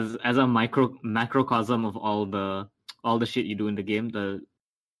as a macrocosm of all the shit you do in the game, the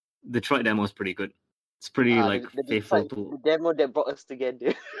Detroit demo is pretty good. It's pretty like The faithful Detroit, to the demo that brought us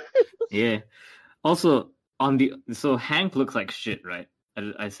together. yeah. Also so Hank looks like shit, right?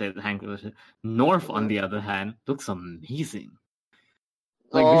 I said Hank looks like shit. North on the other hand looks amazing.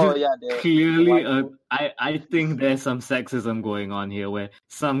 Like this Oh is yeah, the clearly waifu. I think there's some sexism going on here where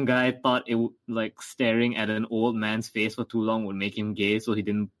some guy thought like staring at an old man's face for too long would make him gay, so he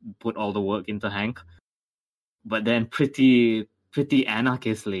didn't put all the work into Hank. But then pretty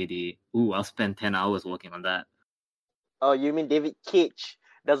anarchist lady, ooh, I'll spend 10 hours working on that. Oh, you mean David Cage?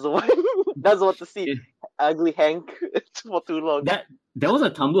 That's the one. That's what to see. Yeah. Ugly Hank for too long. There was a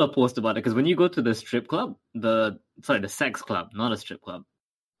Tumblr post about it because when you go to the strip club, the sex club, not a strip club,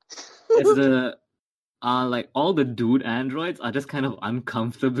 it's the like all the dude androids are just kind of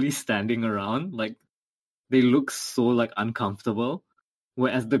uncomfortably standing around. Like they look so like uncomfortable.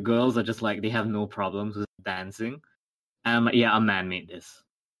 Whereas the girls are just like they have no problems with dancing. And I'm like, yeah, a man made this.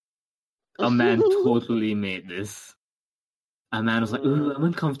 A man totally made this. A man was like, ooh, I'm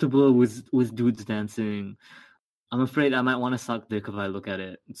uncomfortable with dudes dancing. I'm afraid I might want to suck dick if I look at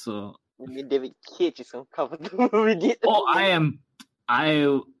it. So I mean, David Cage is uncomfortable with it. oh,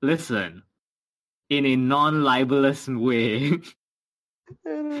 I listen in a non-libelous way.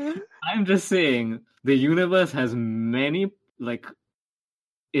 I'm just saying the universe has many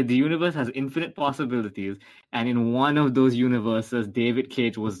the universe has infinite possibilities, and in one of those universes, David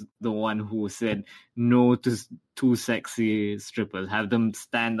Cage was the one who said no to too sexy strippers. Have them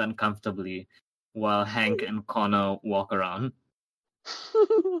stand uncomfortably while Hank and Connor walk around.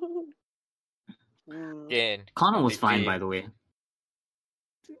 Again, Connor was fine, by the way.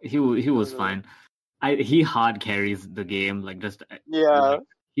 He was fine. He hard carries the game, like just Yeah.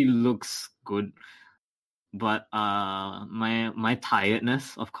 he looks good. But my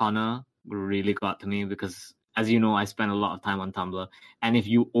tiredness of Connor really got to me because, as you know, I spent a lot of time on Tumblr, and if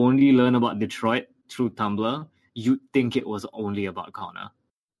you only learn about Detroit through Tumblr, you'd think it was only about Connor.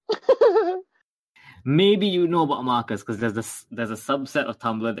 Maybe you know about Marcus because there's a subset of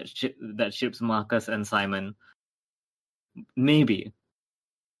Tumblr that ships Marcus and Simon. Maybe,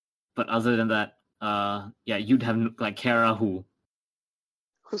 but other than that, yeah, you'd have like Kara who.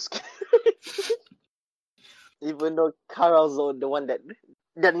 Who's even though Kara's the one that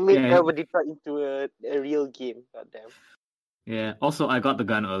made Detroit into a real game. Goddamn. Yeah. Also, I got the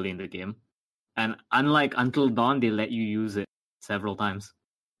gun early in the game, and unlike Until Dawn, they let you use it several times.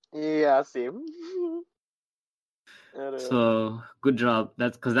 Yeah, same. So good job.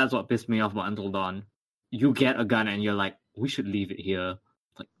 That's what pissed me off about Until Dawn. You get a gun and you're like, we should leave it here.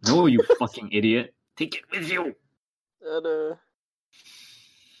 Like, no, you fucking idiot. Take it with you.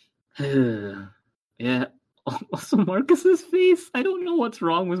 Yeah. Also, Marcus's face. I don't know what's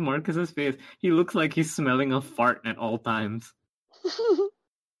wrong with Marcus's face. He looks like he's smelling a fart at all times.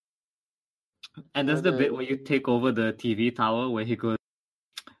 And there's the bit where you take over the TV tower where he goes,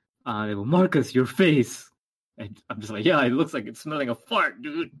 Marcus, your face. And I'm just like, yeah, it looks like it's smelling a fart,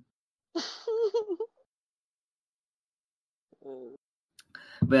 dude.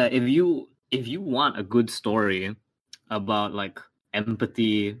 But if you want a good story about like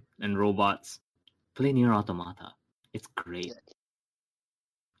empathy and robots, play Nier Automata. It's great.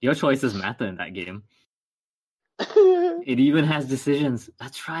 Your choices matter in that game. It even has decisions.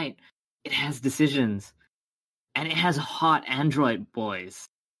 That's right. It has decisions. And it has hot Android boys.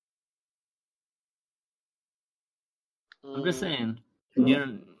 I'm just saying.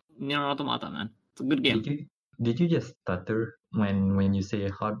 Nier Automata, man. It's a good game. Did you just stutter when you say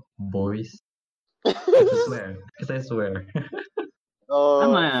hot boys? Because I swear.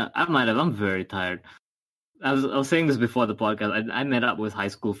 I might have. I'm very tired. I was saying this before the podcast. I met up with high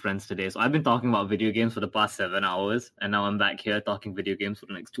school friends today, so I've been talking about video games for the past 7 hours, and now I'm back here talking video games for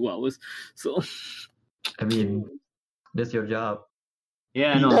the next 2 hours. So, I mean, that's your job.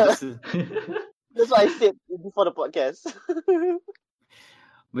 Yeah, no, this is. That's what I said before the podcast.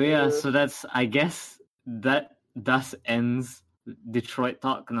 But yeah, so I guess that thus ends Detroit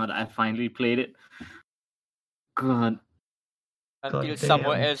talk. Now that I finally played it. God, Until God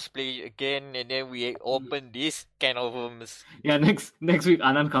someone damn. else play again, and then we open this can of worms. Yeah, next week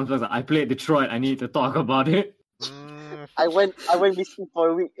Anan comes back. I played Detroit. I need to talk about it. I went missing for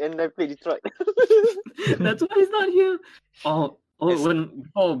a week and I played Detroit. That's why he's not here. Yes.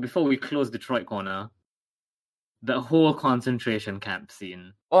 Before we close Detroit corner, the whole concentration camp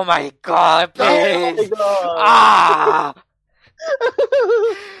scene. Oh my god, Oh my please! god! Ah!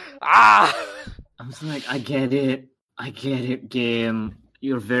 Ah! I'm just like, I get it, game.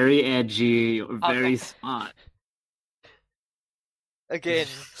 You're very edgy. You're very smart. Again,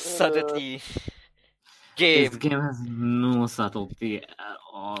 subtlety. This Game. game has no subtlety at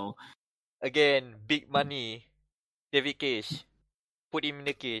all. Again, big money. David Cage. Put him in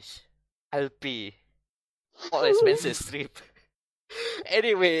the cage. I'll pay. All expenses strip.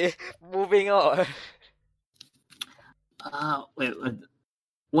 Anyway, moving on. Wait.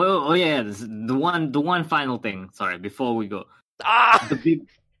 Well, oh yeah, this is the one final thing. Sorry, before we go, Ah! the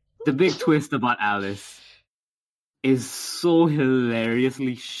big twist about Alice is so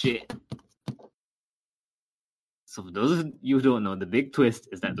hilariously shit. So for those of you who don't know, the big twist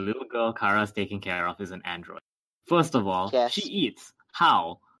is that the little girl Kara's taking care of is an android. First of all, Yes. she eats.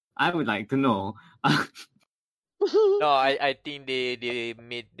 How? I would like to know. No, I think they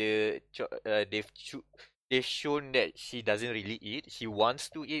made they've shown that she doesn't really eat. She wants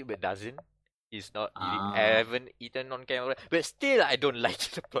to eat but doesn't. She's not eating. Haven't eaten on camera. But still, I don't like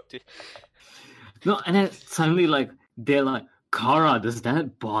the plot twist. No, and then suddenly they're like, Kara, does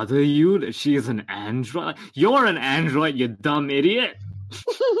that bother you that she is an android? Like, you're an android, you dumb idiot.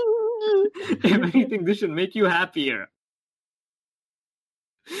 If anything, this should make you happier.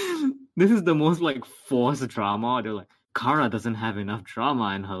 This is the most forced drama. They're like, Kara doesn't have enough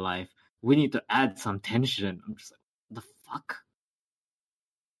drama in her life. We need to add some tension. I'm just like, the fuck?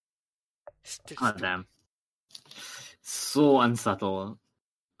 God damn. So unsubtle.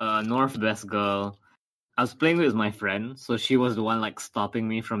 North Best Girl. I was playing with my friend, so she was the one stopping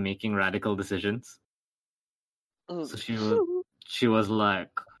me from making radical decisions. So she was like,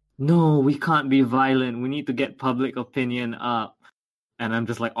 no, we can't be violent. We need to get public opinion up. And I'm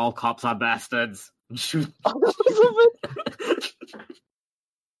just like, all cops are bastards. Shoot.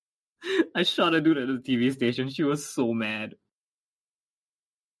 I shot a dude at the TV station. She was so mad.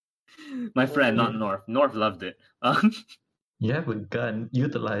 My friend, not North. North loved it. You have a gun.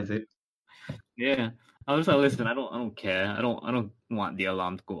 Utilize it. Yeah. I was like, listen, I don't care. I don't want the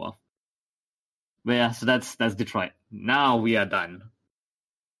alarm to go off. But yeah, so that's Detroit. Now we are done.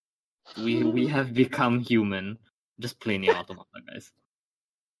 We have become human. Just play Nier Automata, guys.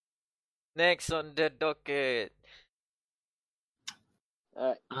 Next on the docket.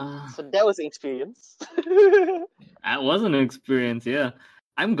 Alright. So that was an experience. That was an experience, yeah.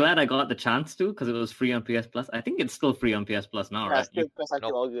 I'm glad I got the chance to because it was free on PS Plus. I think it's still free on PS Plus now, right? Still press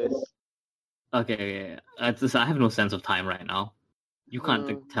until August. Okay, yeah. I have no sense of time right now. You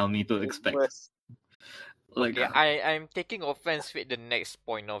can't tell me to expect. Okay, I'm taking offense with the next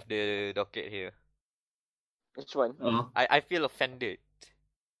point of the docket here. Which one? I feel offended.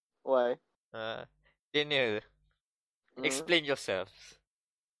 Why? Daniel, explain yourself.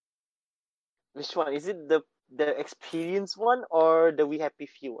 Which one? Is it the experience one or the We Happy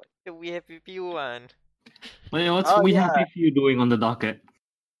Few one? The We Happy Few one. Wait, what's We Happy Few doing on the docket?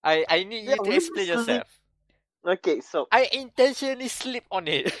 I need you to explain yourself. Okay, so I intentionally slip on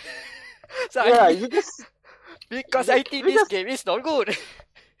it. So you just because I think this game is not good.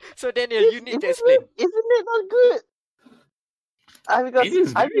 So Daniel, you need to explain. Isn't it not good? Because it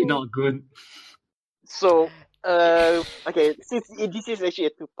is very not good. So okay, since this is actually a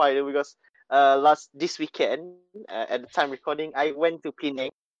two-parter because this weekend at the time recording, I went to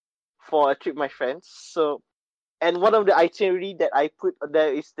Penang for a trip with my friends. So, and one of the itinerary that I put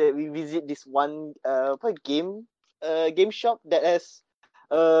there is that we visit this one game shop that has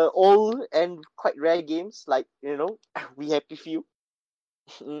old and quite rare games like We Happy Few.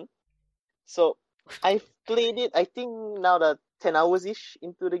 So I've played it. I think now that 10 hours ish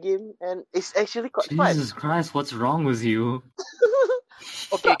into the game, and it's actually quite fun. Jesus Christ, what's wrong with you?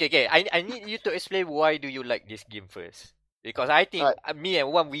 Okay. I need you to explain why do you like this game first. Because I think me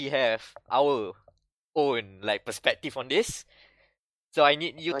and Juan, we have our own perspective on this. So I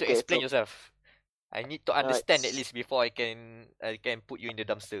need you to explain yourself. I need to understand at least before I can put you in the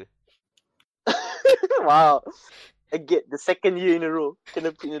dumpster. Wow. I get the second year in a row. Can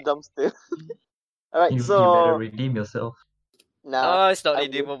I put in the dumpster? Alright, you so better redeem yourself. No, it's not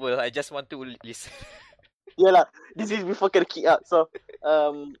redeemable. I just want to listen. Yeah lah. This is before can kick out. So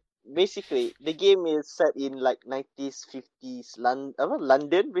basically the game is set in 90s, 50s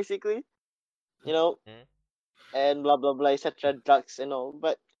London basically. and blah blah blah, etc. Drugs and all.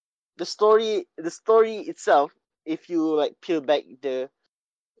 But the story itself, if you like peel back the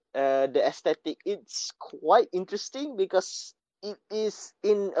aesthetic, it's quite interesting because it is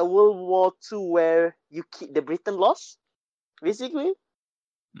in a World War II where the Britain lost basically.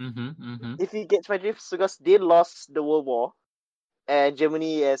 If you get my drift, because they lost the World War, and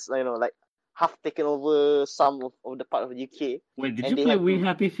Germany has like half taken over some of the part of the UK. Wait, did and you they play have We to.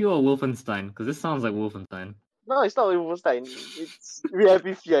 Happy Few or Wolfenstein? Because this sounds like Wolfenstein. No, it's not Wolfenstein. It's We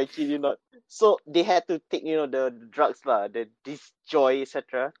Happy Few. I kid you not. So they had to take the drugs lah, this joy,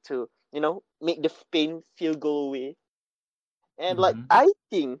 etc. to make the pain feel go away. And like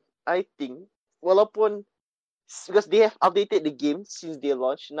Mhm. I think walaupun because they have updated the game since they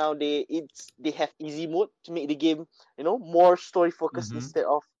launched. Now they have easy mode to make the game more story focused Mhm. instead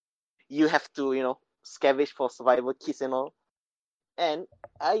of you have to scavenge for survival kits and all. And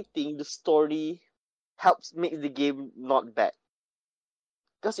I think the story helps make the game not bad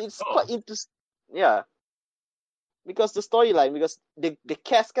because it's quite Oh. interesting. Yeah, because the storyline, because the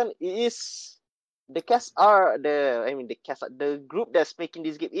cast can is the cast are the I mean the group that's making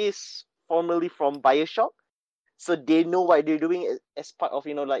this game is formerly from BioShock, so they know what they're doing as part of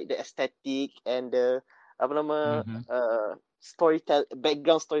like the aesthetic and the apa nama Mhm.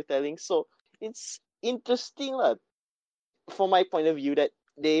 background storytelling. So it's interesting lah, from my point of view, that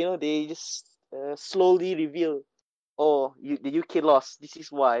they just slowly reveal, the UK lost, this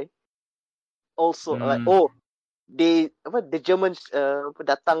is why. Also, like, Mm. the Germans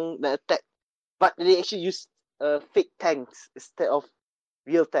datang dan attack, but they actually use fake tanks instead of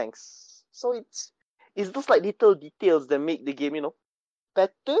real tanks. So it's those like little details that make the game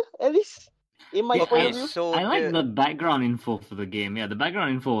better, at least in my Yeah, point of Okay, view. so I like the background info for the game. Yeah, the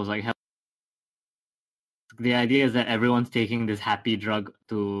background info was like the idea is that everyone's taking this happy drug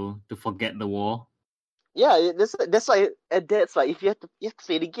to forget the war. Yeah, that's why that's why if you have to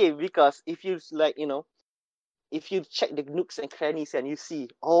play the game, because if you like if you check the nooks and crannies and you see,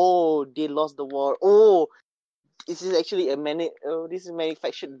 they lost the war. This is actually this is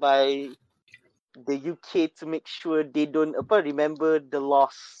manufactured by the UK to make sure they don't remember the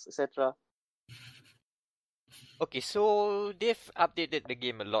loss, etc. okay, so they've updated the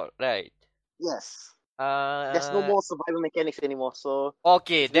game a lot, right? Yes, there's no Uh, more survival mechanics anymore, so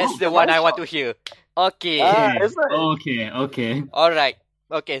okay, it's that's basically the a one I want Bioshock. to hear. Okay, That's right. Okay. all right,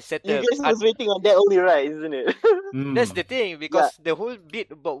 okay, You settled. guys was waiting on that only, right? Isn't it? That's Mm. the thing Yeah. because the whole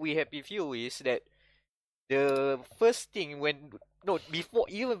bit about We Happy Few is that the first thing when no before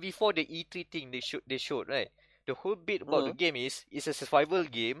even before the E3 thing they showed right. The whole bit about the Mm-hmm. game is it's a survival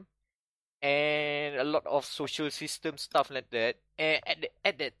game and a lot of social system stuff like that. And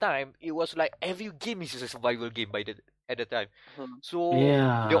at that time, it was like every game is a survival game at the time. So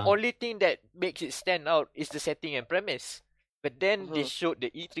the Yeah. only thing that makes it stand out is the setting and premise. But then they Mm-hmm. showed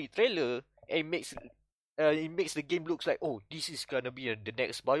the E3 trailer and it makes the game looks like, oh, this is gonna be the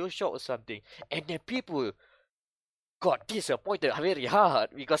next Bioshock or something. And then people got disappointed very hard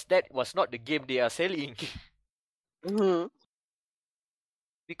because that was not the game they are selling. Mm-hmm.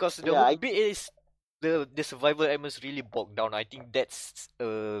 Because the Yeah. whole bit is the survival element really bogged down. I think that's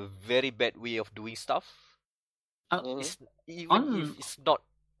a very bad way of doing stuff. Uh, Mm-hmm. It's even if on it's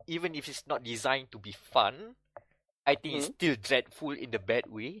not designed to be fun, I think it's Mm-hmm. still dreadful in the bad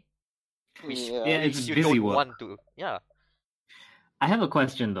way, which Yeah. yeah, it's makes you busy don't work. want to. Yeah. I have a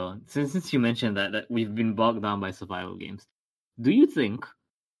question though. Since you mentioned that we've been bogged down by survival games, do you think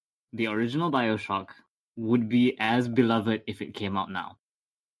the original BioShock would be as beloved if it came out now?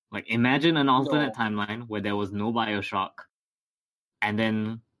 Like, imagine an alternate No. timeline where there was no BioShock, and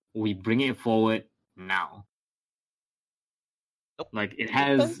then we bring it forward now. Nope. Like, it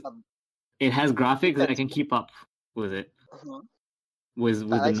Depends. has graphics that Depends. can keep up with it Mhm. with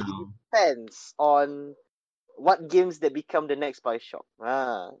But the actually, it now. depends on what games that become the next Bioshock.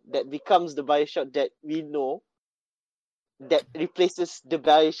 That becomes the Bioshock that we know, that replaces the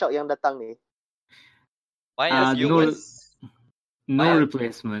Bioshock yang datang ni. My No, argument, Because no my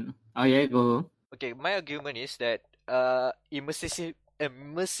replacement. Oh yeah, go. okay, my argument is that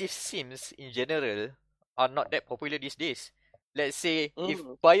immersive sims in general are not that popular these days. Let's say if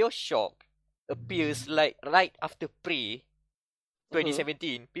mm-hmm. BioShock appears like right after Prey Mm-hmm.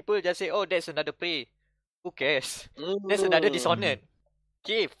 2017, people just say, "Oh, that's another Prey. Who cares? That's another Mm-hmm. Mm. Dishonored."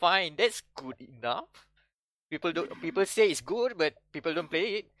 Okay, fine, that's good enough. People say it's good, but people don't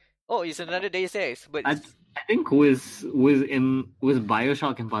play it. Oh, it's another Deus Ex, but I it's I think with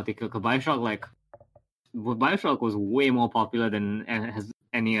Bioshock in particular, 'cause Bioshock was way more popular than has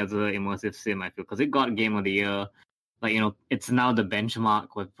any other immersive sim. I feel because it got Game of the Year. Like it's now the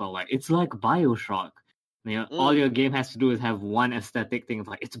benchmark with like it's like Bioshock. All your game has to do is have one aesthetic thing. It's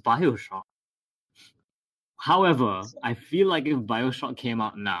like, it's BioShock. However, I feel like if BioShock came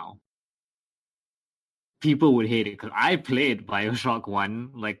out now, people would hate it, because I played BioShock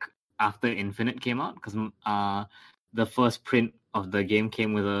 1 like after Infinite came out, because the first print of the game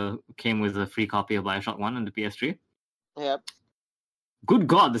came with a free copy of BioShock 1 on the PS3. Yep. Good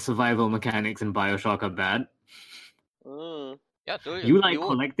God, the survival mechanics in BioShock are bad. Yeah, totally. You like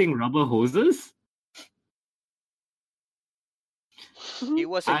collecting rubber hoses? It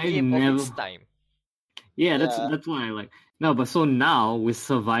was a game of its time. Yeah, that's why I like. No, but so now with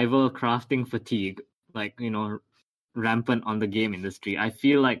survival crafting fatigue, like, rampant on the game industry, I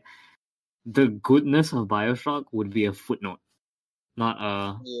feel like the goodness of BioShock would be a footnote,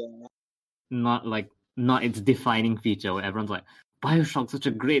 not its defining feature where everyone's like, BioShock's such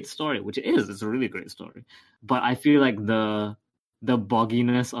a great story, which it is. It's a really great story. But I feel like the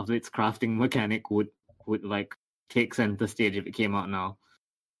bogginess of its crafting mechanic would like take center stage if it came out now.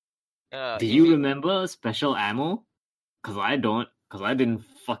 Do you remember special ammo? Because I don't. Because I didn't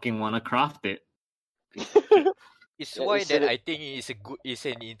fucking want to craft it. It's why that I think it's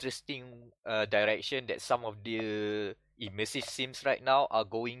an interesting direction that some of the immersive sims right now are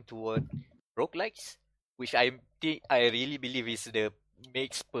going toward roguelikes, which I really believe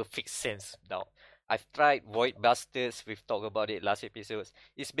makes perfect sense now. I've tried Void Busters. We've talked about it last episodes.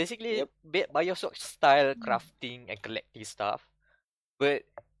 It's basically BioShock style crafting and collecting stuff, but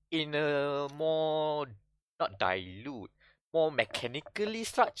in a more not dilute, more mechanically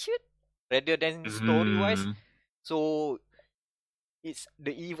structured rather than story wise. So it's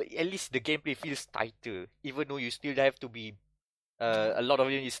at least the gameplay feels tighter, even though you still have to be a lot of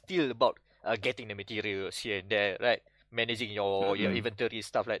it is still about getting the materials here and there, right? Managing your inventory,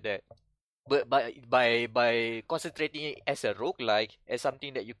 stuff like that. But by concentrating it as a roguelike, as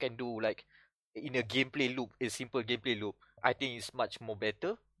something that you can do like in a gameplay loop, a simple gameplay loop, I think it's much more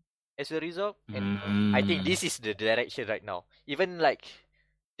better as a result. And I think this is the direction right now. Even like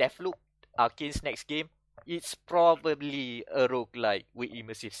Deathloop, Arkane's next game, it's probably a roguelike with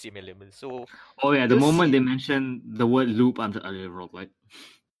immersive sim elements. So the moment they mention the word loop, I'm just roguelike.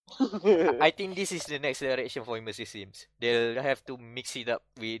 I think this is the next direction for immersive sims. They'll have to mix it up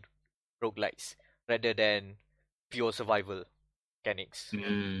with roguelikes rather than pure survival mechanics.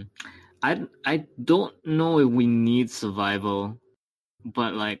 I don't know if we need survival,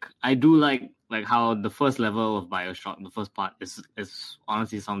 but like I do like how the first level of BioShock, the first part is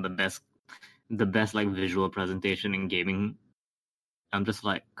honestly some of the best like visual presentation in gaming. I'm just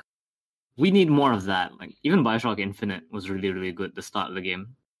like, we need more of that. Like even BioShock Infinite was really, really good at the start of the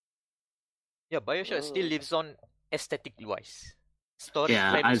game. Yeah, BioShock still lives on aesthetically wise. Story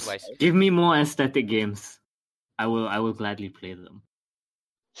premise wise. Give me more aesthetic games. I will gladly play them.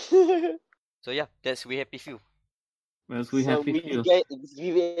 So yeah, that's We Happy Few. That's We Happy Few. You guys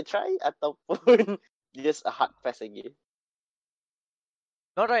give it a try ataupun just a hard pass again?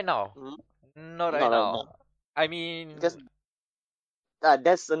 Not right now. Not right now. I mean, because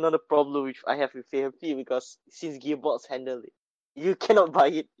that's another problem which I have with AFP, because since Gearbox handle it, you cannot buy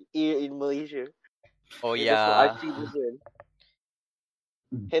it here in Malaysia. Oh There's yeah. no R3 version.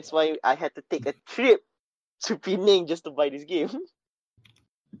 Hence why I had to take a trip to Penang just to buy this game.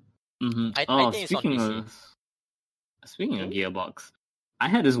 I think speaking it's on PC. Speaking of Gearbox, I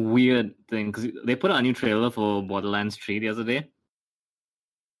had this weird thing because they put out a new trailer for Borderlands 3 the other day.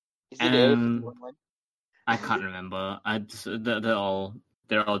 Is it the one? I can't remember. They're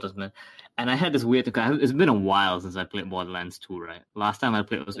all just men. And I had this weird thing. It's been a while since I played Borderlands 2, right? Last time I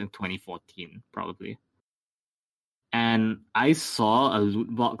played was in 2014, probably. And I saw a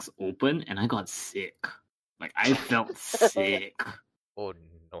loot box open, and I got sick. Like I felt sick. Oh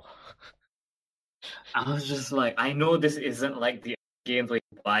no. I was just like, I know this isn't like the games where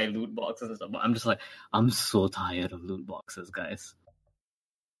you buy loot boxes and stuff, but I'm just like, I'm so tired of loot boxes, guys.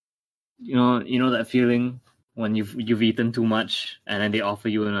 You know that feeling when you've eaten too much and then they offer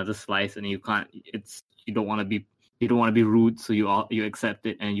you another slice and you don't want to be rude, so you accept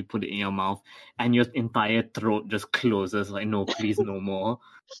it and you put it in your mouth and your entire throat just closes like, no, please, no more.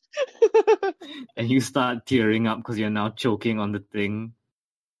 And you start tearing up because you're now choking on the thing.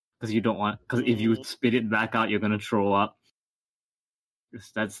 Because if you spit it back out, you're gonna throw up.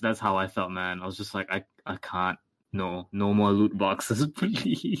 That's how I felt, man. I was just like, I can't. No more loot boxes,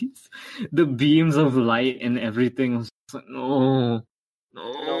 please. The beams of light and everything. I was just like, no more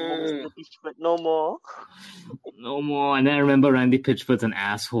Mr. Pitchford, no more. No more. And then I remember Randy Pitchford's an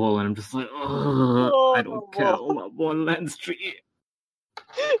asshole, and I'm just like, I don't care about Borderlands 3.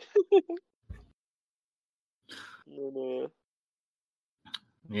 No.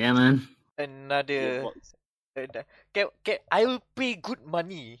 Yeah, man. another. Gearbox. I will pay good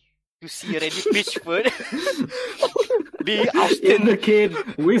money to see Randy Pitchford be ousted. In the cage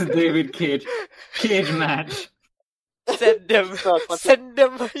with David Cage. Cage match. Send them So in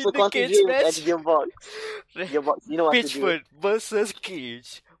the Quantum cage Dream and match. Gearbox. Gearbox, you know what to do. Pitchford versus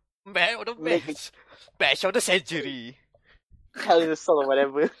Cage. Man of the Make it- match. Match of the century. Hell in the Soul or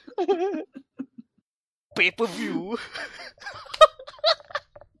whatever. Pay-per-view.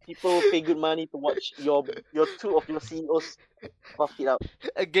 People will pay good money to watch your two of your CEOs puff it out.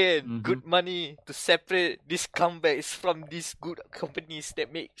 Again, good money to separate these comebacks from these good companies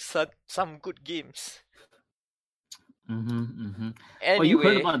that make some good games. Oh, you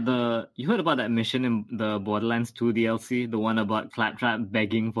Anyway, heard about that mission in the Borderlands 2 DLC, the one about Claptrap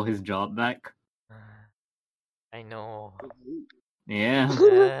begging for his job back? I know.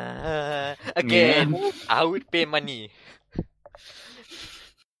 Yeah. Again, Yeah. I would pay money.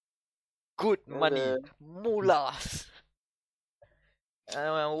 Good And, money. Mulas.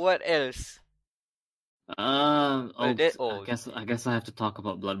 What else? I Oh, guess I have to talk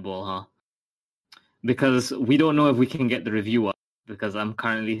about Blood Bowl, huh? Because we don't know if we can get the review up, because I'm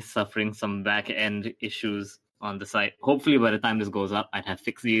currently suffering some back-end issues on the site. Hopefully by the time this goes up, I'd have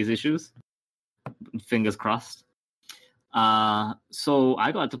fixed these issues. Fingers crossed. So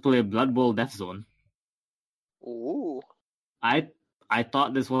I got to play Blood Bowl Death Zone. ooh. I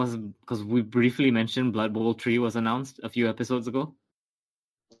thought this was, because we briefly mentioned Blood Bowl 3 was announced a few episodes ago.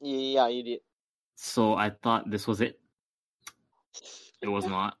 Yeah, you did. So I thought this was it. It was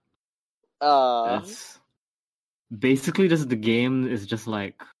not. It's basically just the game is just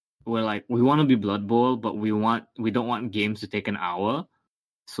like we want to be Blood Bowl, but we don't want games to take an hour.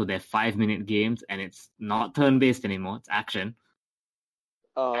 So they're 5-minute games, and it's not turn-based anymore. It's action.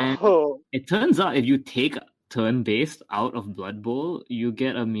 And it turns out if you take turn-based out of Blood Bowl, you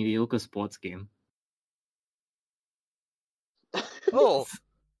get a mediocre sports game. Oh,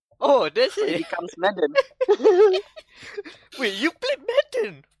 that's So it it. becomes Madden. Wait, you play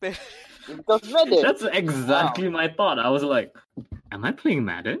Madden? It becomes Madden. That's exactly my thought. I was like, am I playing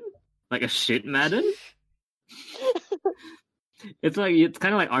Madden? Like a shit Madden? It's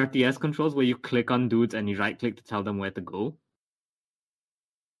kind of like RTS controls where you click on dudes and you right click to tell them where to go.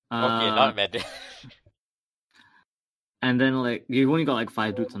 Okay, not Madden. And then like you've only got like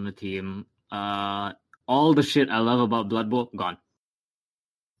 5 dudes on the team. All the shit I love about Blood Bowl gone.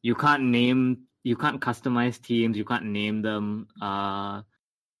 You can't customize teams. You can't name them.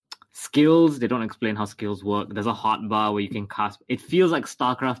 Skills, they don't explain how skills work. There's a hotbar where you can cast. It feels like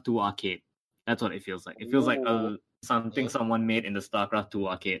StarCraft 2 arcade. That's what it feels like. It feels like something someone made in the StarCraft 2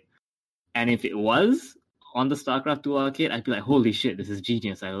 arcade. And if it was on the StarCraft 2 arcade, I'd be like, holy shit, this is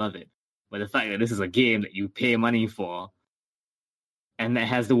genius. I love it. But the fact that this is a game that you pay money for and that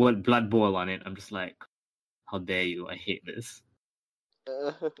has the word Blood Bowl on it, I'm just like, how dare you? I hate this.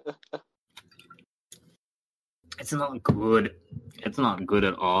 It's not good. It's not good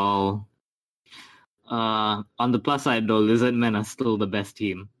at all. On the plus side, though, Lizard Men are still the best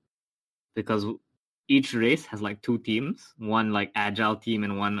team. Because each race has like 2 teams. One like agile team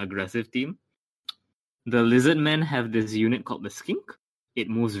and one aggressive team. The Lizard Men have this unit called the Skink. It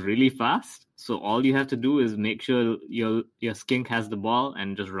moves really fast. So all you have to do is make sure your Skink has the ball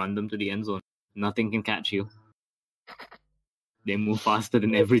and just run them to the end zone. Nothing can catch you. They move faster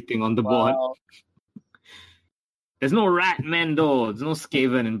than everything on the board. There's no Rat Man though. There's no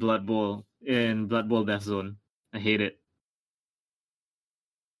Skaven in Blood Bowl Death Zone. I hate it.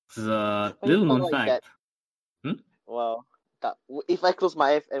 It's a little known fact. Wow. If I close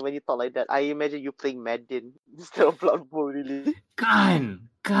my eyes and when you talk like that, I imagine you playing Madden instead of Blood Bowl, really. Can.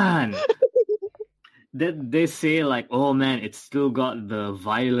 They say like, oh man, it's still got the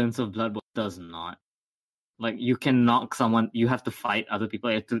violence of Blood Bowl. It does not. Like you can knock someone. You have to fight other people.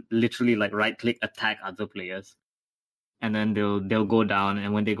 You have to literally like right click attack other players, and then they'll go down.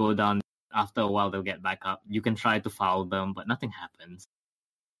 And when they go down, after a while they'll get back up. You can try to foul them, but nothing happens.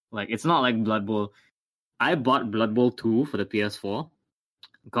 Like it's not like Blood Bowl. I bought Blood Bowl 2 for the PS4.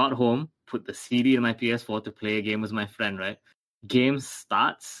 Got home, put the CD in my PS4 to play a game with my friend. Right, game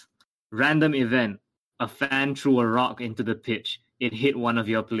starts. Random event. A fan threw a rock into the pitch. It hit one of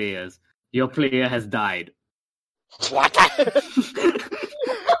your players. Your player has died. What?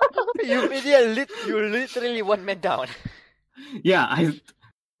 You literally one man down. Yeah,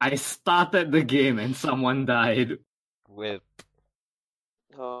 I started the game and someone died. Well,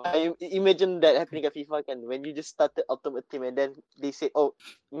 I imagine that happening at FIFA when you just started Ultimate Team and then they say, oh,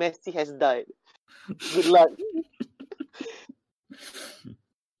 Messi has died. Good luck.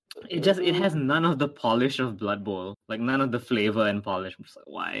 it has none of the polish of Blood Bowl, like none of the flavor and polish. I'm just like,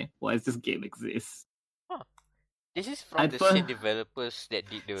 why? Why does this game exist? Huh. This is from At the first, same developers that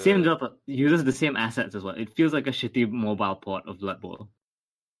did the same developer uses the same assets as well. It feels like a shitty mobile port of Blood Bowl.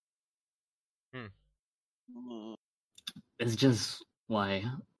 Mm. It's just why.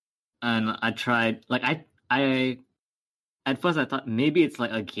 And I tried, like I at first I thought maybe it's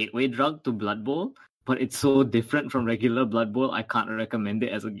like a gateway drug to Blood Bowl, but it's so different from regular Blood Bowl, I can't recommend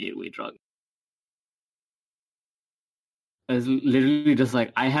it as a gateway drug. It's literally just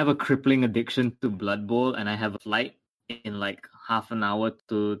like I have a crippling addiction to Blood Bowl, and I have a flight in like half an hour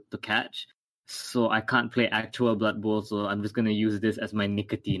to catch, so I can't play actual Blood Bowl. So I'm just gonna use this as my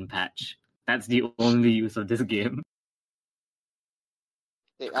nicotine patch. That's the only use of this game.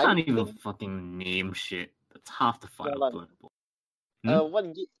 I can't even fucking name shit. That's half the fun of Blood Bowl.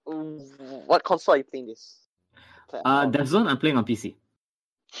 What console are you playing this? Death Zone, I'm playing on PC.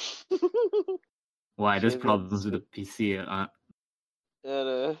 Why? There's Should problems with the PC.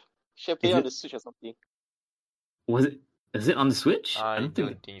 should I play on the Switch or something? Is it on the Switch? I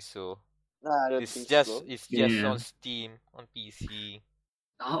don't think so. Nah, I don't It's think just so. it's just on Steam, on PC.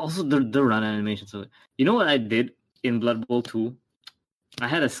 Also, the run animation. So, you know what I did in Blood Bowl 2? I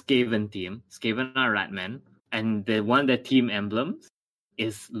had a Skaven team. Skaven are Ratmen, and one of their team emblems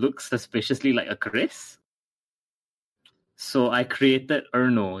looks suspiciously like a Chris. So I created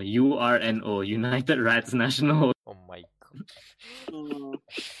Urno, URNO, United Rats National. Oh my god.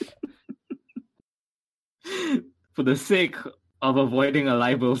 For the sake of avoiding a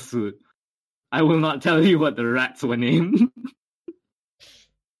libel suit, I will not tell you what the rats were named.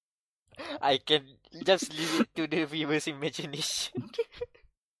 I can just leave it to the viewers' imagination.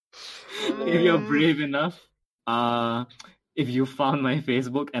 If you're brave enough, if you found my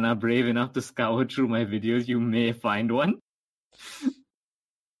Facebook and are brave enough to scour through my videos, you may find one.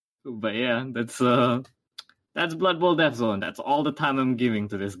 But yeah, that's Blood Bowl Death Zone. That's all the time I'm giving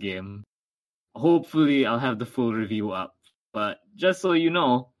to this game. Hopefully, I'll have the full review up. But just so you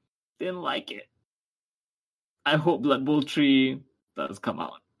know, didn't like it. I hope Blood Bowl 3 does come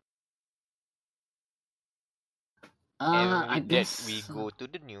out. And I with guess that, we go to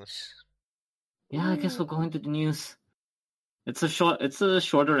the news. Yeah, I guess we're going to the news. It's a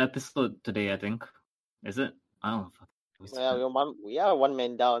shorter episode today, I think. Is it? I don't know. Well, we are one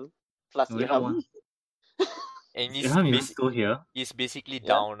man down. Plus Irham. And Irham is still here. He's basically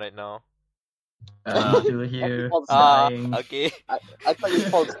down right now. I'm still here. Dying. Okay. I thought you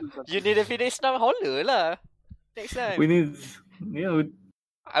fall asleep. You need to finish now holler lah. Next time. We need, we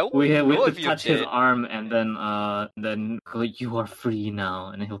have to touch his arm and then you are free now,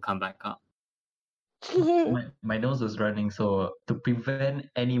 and then he'll come back up. My nose was running, so to prevent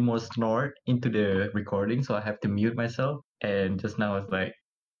any more snort into the recording, so I have to mute myself. And just now it's like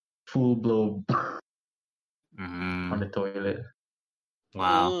full blow on the toilet.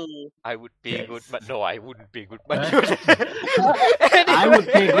 Wow. I would pay good, but no, I wouldn't pay good money. I would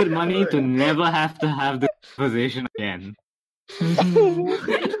pay good money to never have to have this conversation again.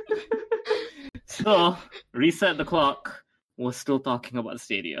 So, reset the clock. We're still talking about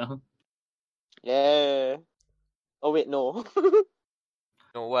Stadia. Yeah. Oh wait, no.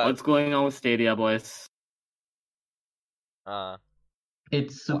 No, what? What's going on with Stadia, boys?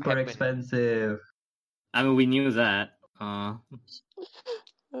 It's super expensive. I mean, we knew that.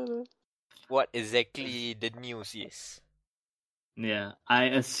 What exactly the news is? Yeah, I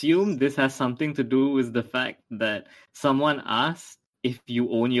assume this has something to do with the fact that someone asked if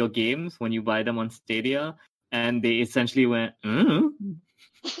you own your games when you buy them on Stadia, and they essentially went,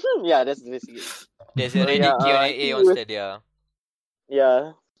 Yeah, that's basically it. There's a Reddit Q&A on Stadia.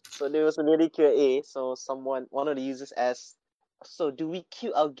 Yeah, so there was a Reddit Q&A. So one of the users asked, so do we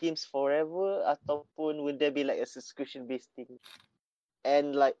queue our games forever, ataupun will there be like a subscription-based thing?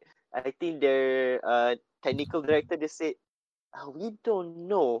 And like, I think their technical director, they said, we don't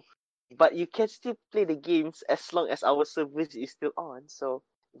know, but you can still play the games as long as our service is still on. So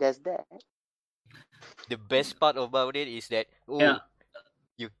there's that. The best part about it is that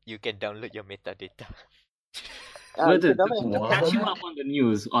you can download your metadata. To catch you up on the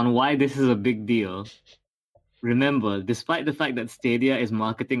news on why this is a big deal, remember, despite the fact that Stadia is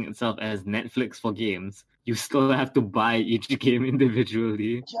marketing itself as Netflix for games, you still have to buy each game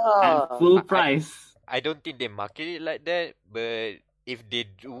individually at full price. I don't think they market it like that, but if they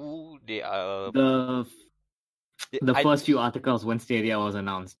do, they are... The first few articles when Stadia was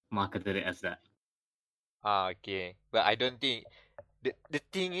announced marketed it as that. Okay. But I don't think... The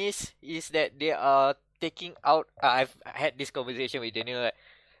thing is that they are taking out... I've had this conversation with Danial, like,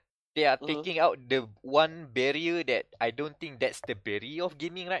 They are taking out the one barrier that I don't think that's the barrier of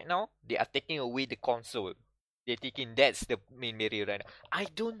gaming right now. They are taking away the console. They're thinking that's the main barrier right now. I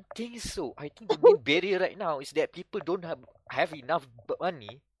don't think so. I think the main barrier right now is that people don't have enough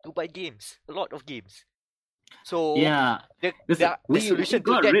money to buy games. A lot of games. So Yeah, the listen, the solution to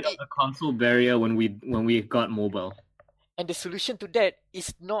got that rid of the console barrier when we got mobile. and the solution to that is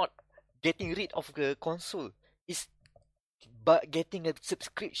not getting rid of the console. It's but getting a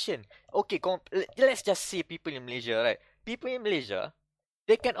subscription. Okay, let's just say people in Malaysia, right? People in Malaysia,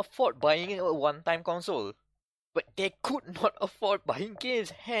 they can afford buying a one-time console, but they could not afford buying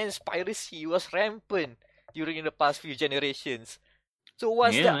games. Hence, piracy was rampant during the past few generations. So,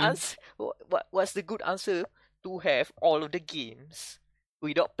 what's Yeah, the man. answer? What's the good answer to have all of the games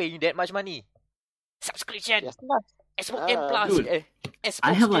without paying that much money? Subscription. Yes. Xbox Game Plus. Dude, Xbox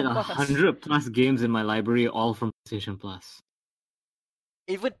I have like Game Pass. 100+ games in my library, all from PlayStation Plus.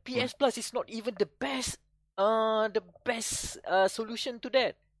 Even PS Plus is not even the best solution to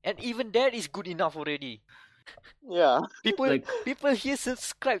that. And even that is good enough already. Yeah. People here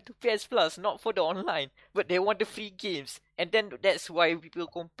subscribe to PS Plus not for the online, but they want the free games. And then that's why people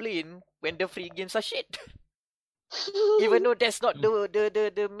complain when the free games are shit. Even though that's not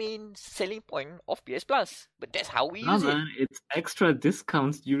the main selling point of PS Plus. But that's how we use it. Man, it's extra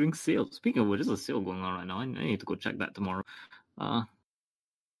discounts during sales. Speaking of which, there's a sale going on right now. I need to go check that tomorrow.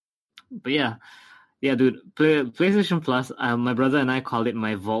 But yeah, dude, PlayStation Plus. My brother and I call it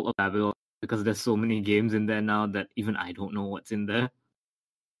my Vault of Babylon because there's so many games in there now that even I don't know what's in there.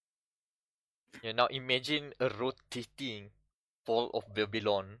 Yeah, now imagine a rotating Vault of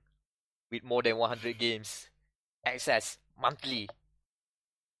Babylon with more than 100 games. Access monthly.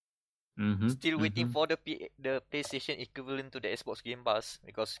 Still waiting for the PlayStation equivalent to the Xbox Game Pass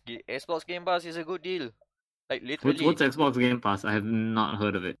because Xbox Game Pass is a good deal. Like literally. What's Xbox Game Pass? I have not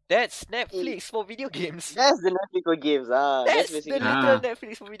heard of it. That's Netflix for video games. That's the Netflix for games. That's the literal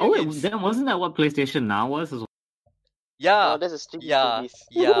Netflix for video games. Then wasn't that what PlayStation Now was? Yeah. No, that's a streaming service.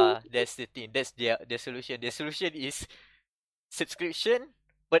 Yeah, that's the thing. That's the solution. The solution is subscription,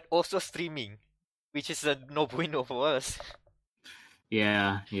 but also streaming, which is a no-brainer for us.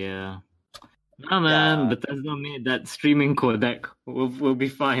 Yeah. Nah, man, Bethesda made that streaming codec. We'll be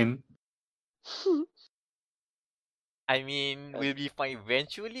fine. I mean, we'll be fine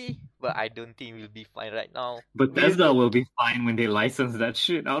eventually, but I don't think we'll be fine right now. Bethesda will be fine when they license that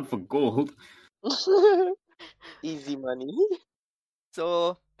shit out for gold. Easy money.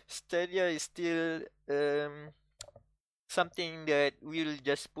 So Stadia is still something that we'll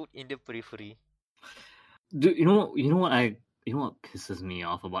just put in the periphery. You know what pisses me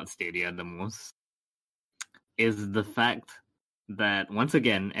off about Stadia the most is the fact that once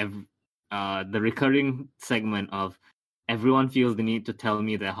again the recurring segment of everyone feels the need to tell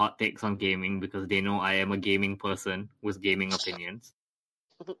me their hot takes on gaming because they know I am a gaming person with gaming opinions.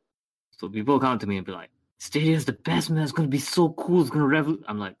 So people come to me and be like, Stadia is the best, man. It's going to be so cool. It's going to revolutionise.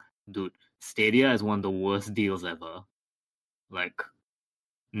 I'm like, dude, Stadia is one of the worst deals ever. Like,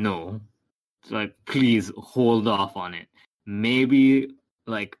 no. Like, please hold off on it. Maybe,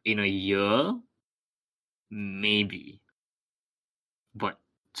 like, in a year, maybe. But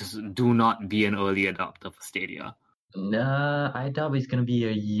just do not be an early adopter for Stadia. Nah, I doubt it's gonna be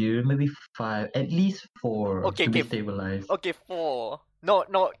a year, maybe 5, at least 4 to be stabilized. Okay, 4. No.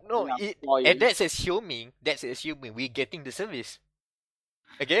 Yeah, 4 And years. that's assuming we're getting the service.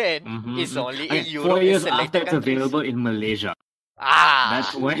 Again, it's only in 4 Europe years and after selected it's countries. available in Malaysia.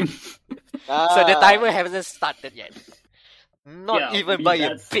 That's when. So the timer hasn't started yet. Not even by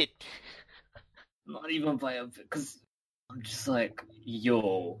a bit. Not even by a bit, because I'm just like,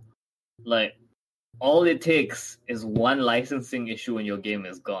 yo, like, all it takes is one licensing issue and your game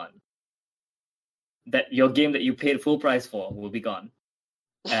is gone. That your game that you paid full price for will be gone.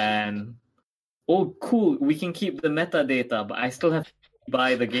 And oh, cool, we can keep the metadata, but I still have to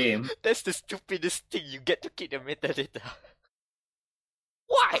buy the game. That's the stupidest thing. You get to keep the metadata.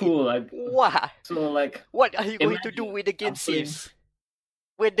 Why? Cool. Why? So like, what are you going to do with the game saves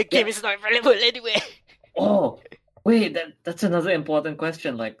when the game is not available anyway? Oh, wait, that's another important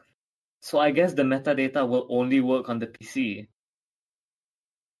question. Like, so I guess the metadata will only work on the PC.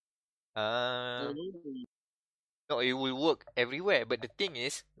 No, it will work everywhere. But the thing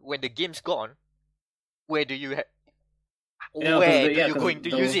is, when the game's gone, where do you going to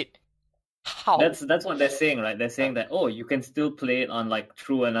use it? How? That's what they're saying, right? They're saying that you can still play it on like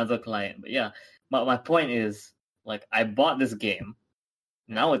through another client. But yeah, my point is, like, I bought this game,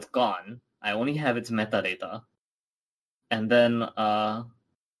 now it's gone. I only have its metadata, and then I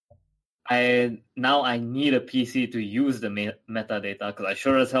now I need a PC to use the metadata because I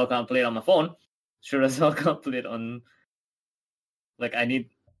sure as hell can't play it on my phone. Sure as hell can't play it on. Like I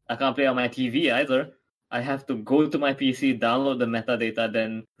can't play it on my TV either. I have to go to my PC, download the metadata,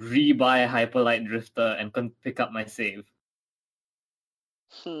 then re-buy Hyperlight Drifter and pick up my save.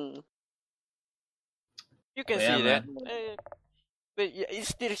 Hmm. You can But yeah, see that. man. But yeah, it's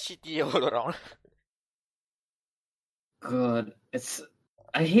still shitty all around. God,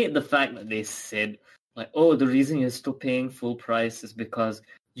 I hate the fact that they said like, oh, the reason you're still paying full price is because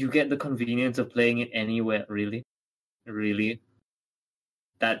you get the convenience of playing it anywhere. Really? You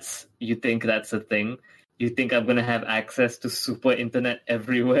think that's a thing? You think I'm gonna have access to super internet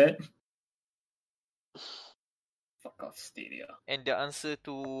everywhere? Fuck off, Stadia. And the answer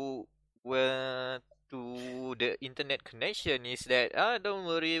to the internet connection is that don't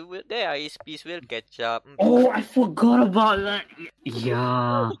worry, the ISPs will catch up. Oh, I forgot about that.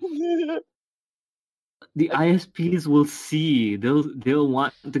 Yeah. The ISPs will see. They'll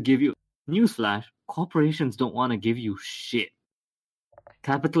want to give you newsflash. Corporations don't want to give you shit.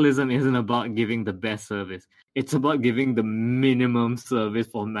 Capitalism isn't about giving the best service. It's about giving the minimum service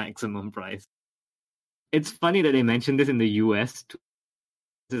for maximum price. It's funny that they mentioned this in the US too.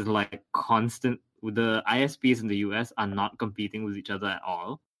 This is like constant. The ISPs in the US are not competing with each other at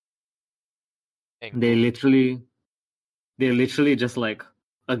all. They literally just like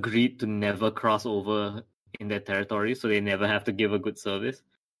agreed to never cross over in their territory, so they never have to give a good service.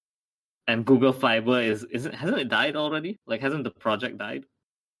 And Google Fiber hasn't it died already? Like, hasn't the project died?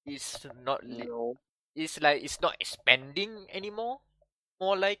 It's not. No. It's like it's not expanding anymore.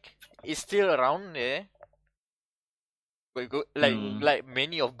 More like it's still around there. But like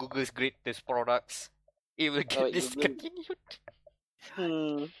many of Google's greatest products, it will get discontinued.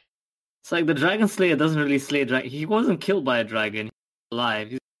 It's like the Dragon Slayer doesn't really slay dragon. He wasn't killed by a dragon. He's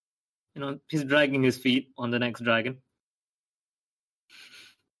alive. He's dragging his feet on the next dragon.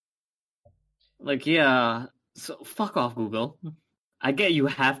 Like, yeah. So fuck off, Google. I get you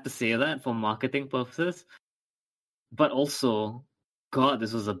have to say that for marketing purposes, but also, God,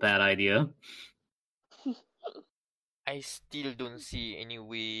 this was a bad idea. I still don't see any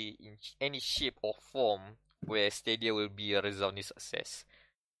way, in any shape or form, where Stadia will be a resounding success.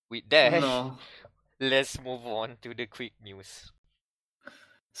 With that, No. Let's move on to the quick news.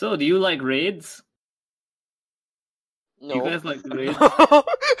 So, do you like raids? No. You guys like raids?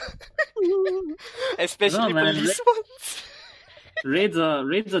 Especially No, man, police ones. Raids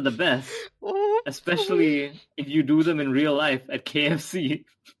are the best. Especially if you do them in real life at KFC.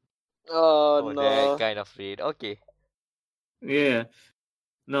 Oh, no. That kind of raid. Okay. Yeah.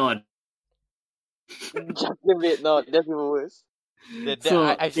 No. Just a bit. No, that's even worse.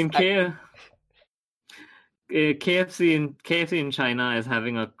 KFC in China is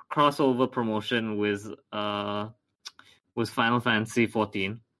having a crossover promotion with Final Fantasy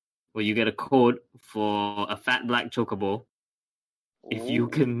 14, where you get a code for a fat black chocobo. If you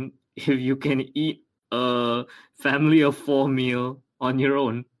can eat a family of 4 meal on your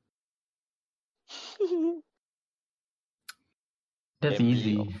own. That's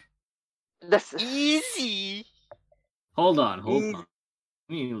easy. That's easy. Hold on. Let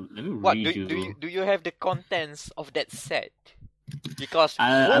me read you. Do you have the contents of that set? Because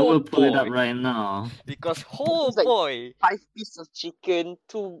I will pull it up right now. Because boy, 5 pieces of chicken,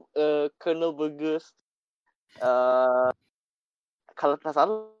 2 Colonel burgers, kalau tak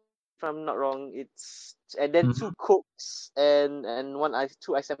salah, if I'm not wrong, it's and then 2 cokes and 2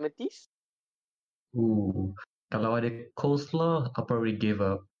 ice lemon teas. Ooh, kalau ada coleslaw, I'll probably give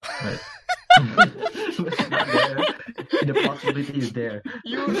up. But the possibility is there.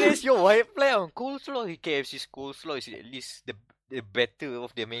 You raise your white flag on coleslaw. KFC's coleslaw is at least the better of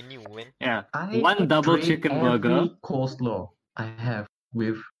the menu, man. Yeah, one double chicken burger. Coleslaw I have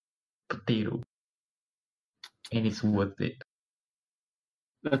with potato, and it's worth it.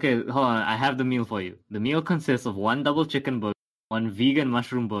 Okay, hold on. I have the meal for you. The meal consists of 1 double chicken burger, 1 vegan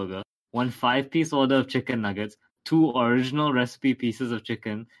mushroom burger, 1 5-piece order of chicken nuggets, 2 original recipe pieces of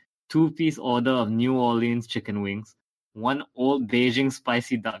chicken, 2-piece order of New Orleans chicken wings, 1 old Beijing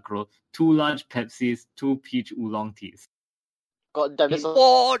spicy duck roll, 2 large Pepsis, 2 peach oolong teas. God damn, that's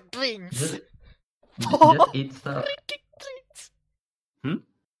 4 drinks. Just 8 stuff. Drinks.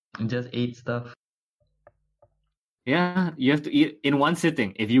 Just 8 stuff. Yeah, you have to eat in one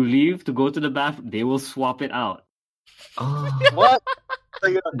sitting. If you leave to go to the bathroom, they will swap it out. Oh, what?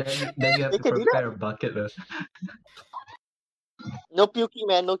 Then you have to prepare a bucket. No puking,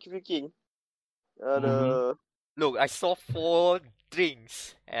 man. No puking. Look, I saw 4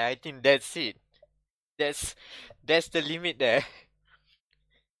 drinks, and I think that's it. That's the limit there.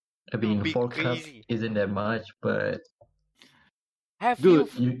 I mean, Big 4 cups crazy. isn't that much, but Have Dude,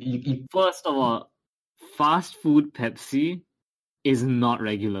 you first of all, fast food Pepsi is not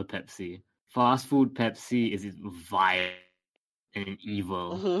regular Pepsi. Fast food Pepsi is vile and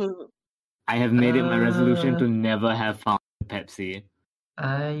evil. I have made it my resolution uh to never have fountain Pepsi.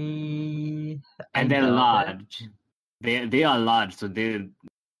 I And they're doubt that. large. They are large, so they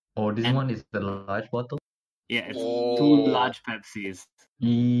Oh, this and one is the large bottle. yeah, it's two Oh. large Pepsis.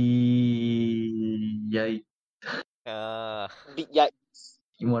 Yeah, Uh, Big yikes.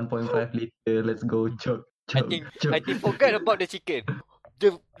 1.5 liter. Let's go, chug, I chug, think chug. I think forget about the chicken.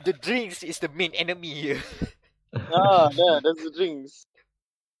 The drinks is the main enemy here. Ah, yeah, that's the drinks.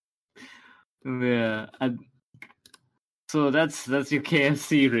 Yeah, so that's your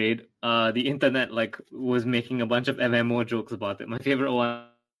KFC raid. The internet was making a bunch of MMO jokes about it. My favorite one,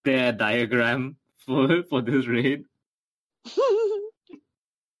 their diagram for this raid.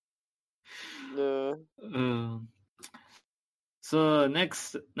 No. So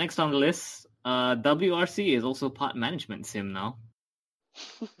next on the list, WRC is also part management sim now.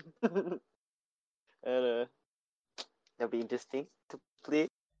 That'll be interesting to play.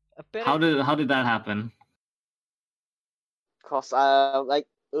 How did that happen? Cause like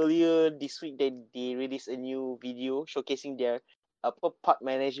earlier this week they released a new video showcasing their part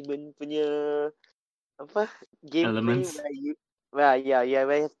management punya gameplay Elements. where you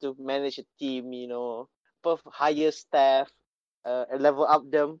have to manage a team, hire staff, and level up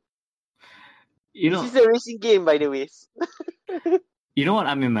them. This is a racing game, by the way. You know what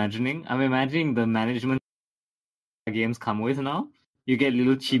I'm imagining? I'm imagining the management games come with now. You get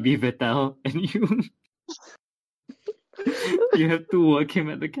little Chibi Vettel and you have to work him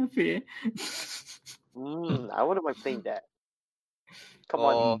at the cafe. I wouldn't mind playing that. Come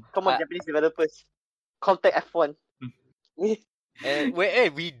Oh, on, Japanese developers, contact F1. we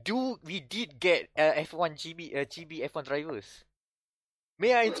did get F1 GB F1 drivers.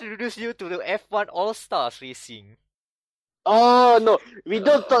 May I introduce you to the F1 All Stars Racing? Oh no, we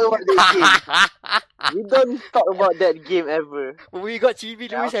don't talk about that game. We don't talk about that game ever. We got GB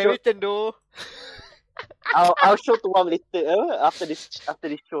Yeah, Lewis I'll show- Hamilton though. I'll show to one later after this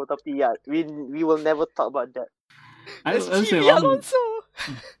show. Tapi yeah, we will never talk about that. That's I'll say GB one. Alonso.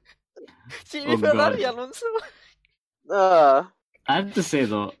 GB Ferrari God. Alonso. I have to say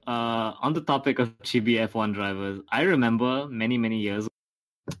though, on the topic of Chibi F1 drivers, I remember many years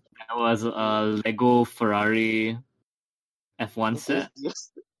ago, there was a Lego Ferrari F1 set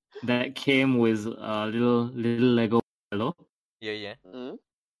Yes. that came with a little Lego Hello. Yeah. Mm.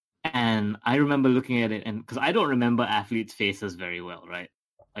 And I remember looking at it, and because I don't remember athletes' faces very well, right?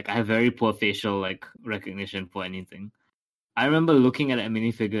 Like I have very poor facial recognition for anything. I remember looking at a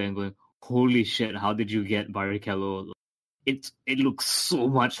minifigure and going, "Holy shit! How did you get Barrichello? It looks so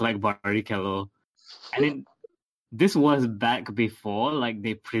much like Barrichello." And this was back before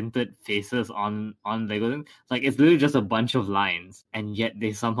they printed faces on Lego. Like it's literally just a bunch of lines, and yet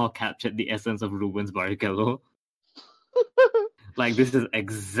they somehow captured the essence of Rubens Barrichello. Like this is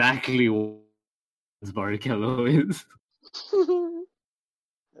exactly what Barrichello is.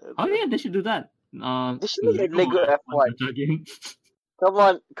 Oh yeah, they should do that. They should make a Lego F1. Game.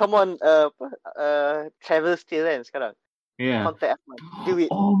 Come on, travel still sekarang. Yeah. Contact F1. Do it.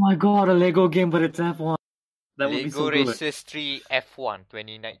 Oh my god, a Lego game, but it's F1. That would be Lego so good. Racers 3 F1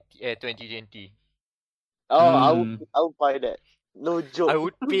 2020. Oh, I'll buy that. No joke. I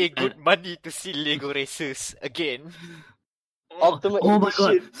would pay good money to see Lego Racers again. Ultimate oh my edition.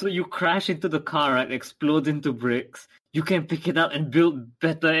 god! So you crash into the car, right? Explodes into bricks. You can pick it up and build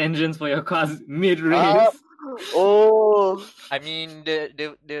better engines for your cars mid-race. Oh. I mean,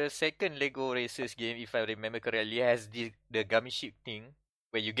 the second Lego Racers game, if I remember correctly, has the gummy ship thing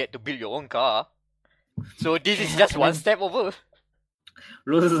where you get to build your own car. So this is just one step over.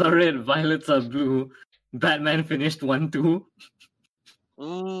 Roses are red, violets are blue. Batman finished 1-2.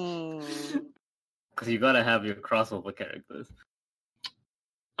 Because you gotta have your crossover characters.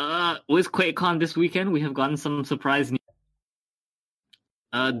 With QuakeCon this weekend, we have gotten some surprise news.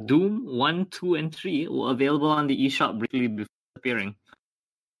 Doom 1, 2, and 3 were available on the eShop briefly before appearing.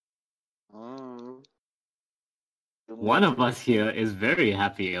 One of us here is very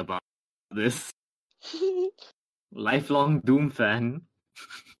happy about this. Lifelong Doom fan.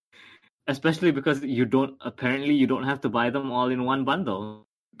 Especially because you don't have to buy them all in one bundle.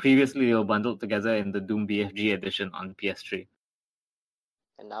 Previously, they were bundled together in the Doom BFG edition on PS3.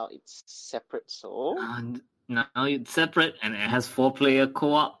 And now it's separate, so? And now it's separate, and it has 4-player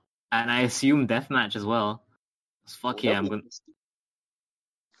co-op, and I assume deathmatch as well. Fuck yeah, I'm gonna...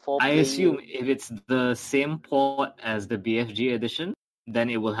 I assume if it's the same port as the BFG edition, then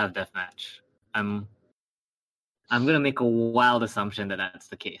it will have deathmatch. I'm gonna make a wild assumption that that's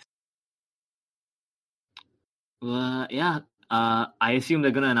the case. Yeah. I assume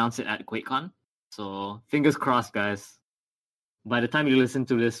they're gonna announce it at QuakeCon. So fingers crossed, guys. By the time you listen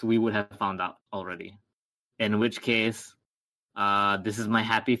to this, we would have found out already. In which case, this is my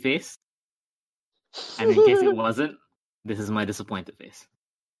happy face. And in case it wasn't, this is my disappointed face.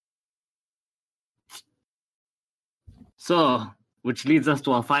 So, which leads us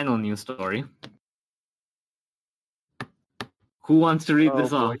to our final news story. Who wants to read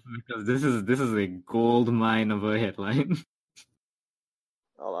this off? Because this is a gold mine of a headline.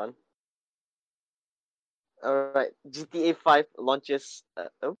 Hold on. All right, GTA 5 launches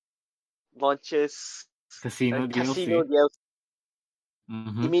Casino Casino DLC. DLC.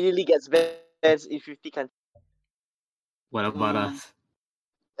 Mm-hmm. Immediately gets bans in 50 countries. What about us?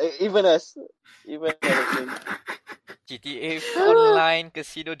 Even us. Even us. GTA Online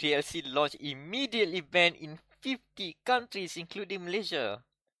Casino DLC launch immediately banned in 50 countries, including Malaysia.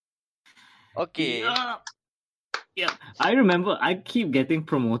 Okay. Yeah. I remember I keep getting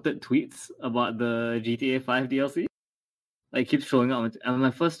promoted tweets about the GTA 5 DLC. Like, keeps showing up. And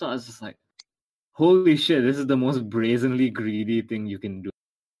my first thought was just like, holy shit, this is the most brazenly greedy thing you can do.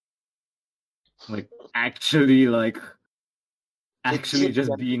 Like, actually just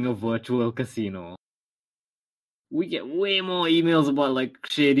being a virtual casino. We get way more emails about like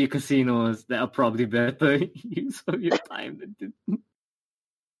shady casinos that are probably better use of your time than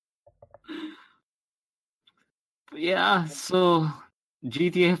But yeah, so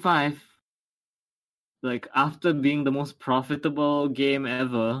GTA 5, like after being the most profitable game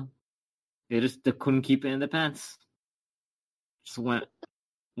ever, they couldn't keep it in the pants. Just went,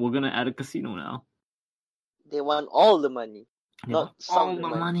 we're gonna add a casino now. They want all the money. They not want some all of the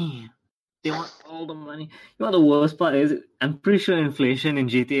money. money. They want all the money. You know what the worst part is? I'm pretty sure inflation in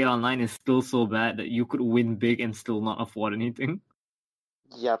GTA Online is still so bad that you could win big and still not afford anything.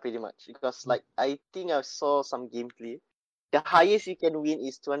 Yeah, pretty much. Because like I think I saw some gameplay. The highest you can win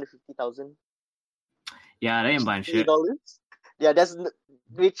is 250,000. Yeah, they ain't buying shit. $50. Yeah,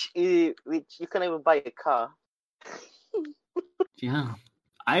 which you can't even buy a car. Yeah.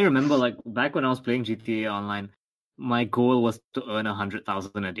 I remember like back when I was playing GTA Online, my goal was to earn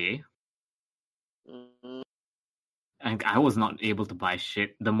 100,000 a day. Mm. And I was not able to buy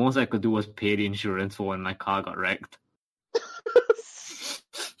shit. The most I could do was pay the insurance for when my car got wrecked.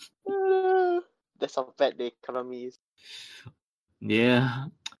 That's how bad the economy is. Yeah.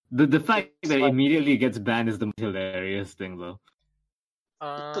 The fact It's that it fine. immediately gets banned is the most hilarious thing though.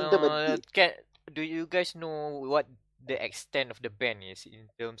 Took them a bit. Do you guys know what the extent of the ban is in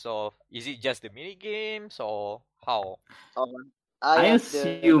terms of, is it just the mini games or how? I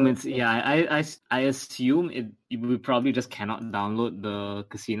assume it's I assume it we probably just cannot download the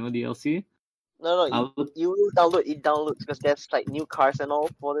casino DLC. No, you will download it because there's like new cars and all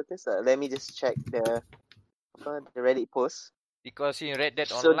for the test. Let me just check the Reddit post. Because in Red Dead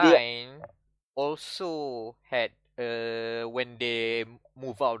So they Online also had when they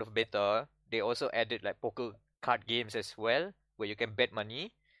move out of beta, they also added like poker card games as well, where you can bet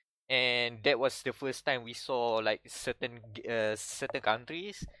money. And that was the first time we saw like certain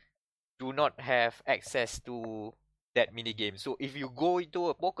countries do not have access to that mini game. So if you go into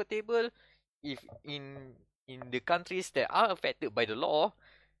a poker table, if in the countries that are affected by the law,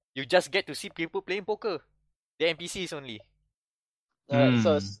 you just get to see people playing poker. The NPCs only. Alright,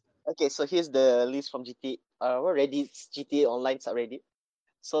 so here's the list from Reddit's GTA Online subreddit.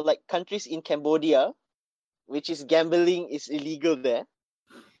 So like countries in Cambodia, which is gambling is illegal there,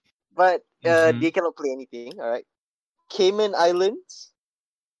 but they cannot play anything. All right, Cayman Islands,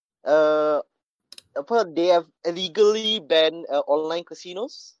 they have illegally banned online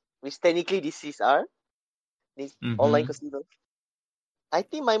casinos, which technically these online casinos. I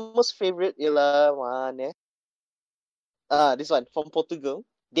think my most favorite is this one from Portugal.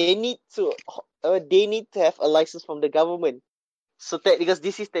 They need to have a license from the government. So because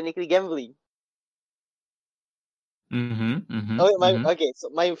this is technically gambling. Okay, so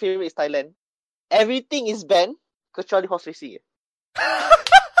my favorite is Thailand. Everything is banned, especially horse racing.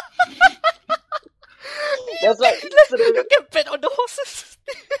 That's like you can bet on the horses.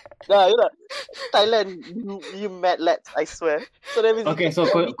 No, Thailand, you mad lads, I swear. So that means okay, so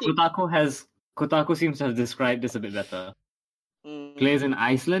Kotaku seems to have described this a bit better. Players in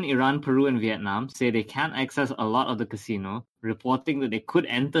Iceland, Iran, Peru, and Vietnam say they can't access a lot of the casino, reporting that they could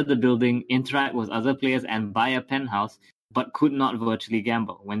enter the building, interact with other players, and buy a penthouse, but could not virtually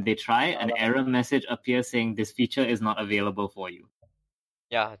gamble. When they try, an error message appears saying this feature is not available for you.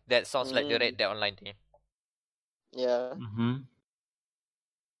 Yeah, that sounds like the Red Dead Online thing. Yeah.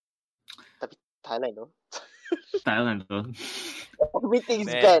 Thailand, no? Thailand though. Everything is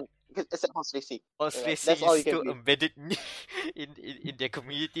Man. banned except horse racing. Horse Alright, racing that's all is you can still play. embedded in their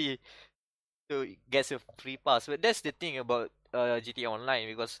community, so it gets a free pass. But that's the thing about GTA Online,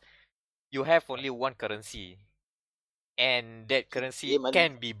 because you have only one currency, and that currency money.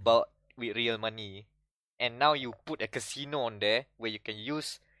 can be bought with real money. And now you put a casino on there where you can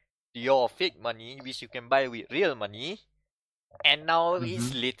use your fake money, which you can buy with real money, and now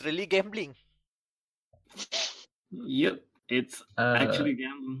it's literally gambling. Yep, it's actually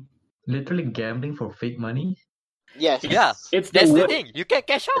gambling. Literally gambling for fake money. Yes. Yeah, It's that's the wor- thing. You can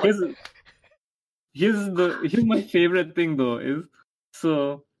cash out. Here's my favorite thing though is,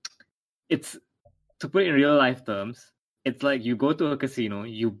 so it's, to put it in real life terms, it's like you go to a casino,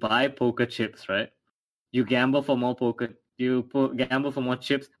 you buy poker chips, right? You gamble for more gamble for more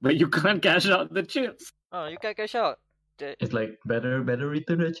chips, but you can't cash out the chips. Oh, you can cash out. It's like better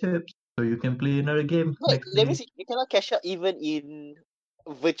return the chips so you can play another game Wait, next let day. me see. You cannot cash out even in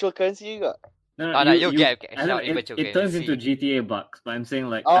virtual currency juga. No, Oh, no, you get cash I know, out in it virtual turns into currency. GTA bucks, but I'm saying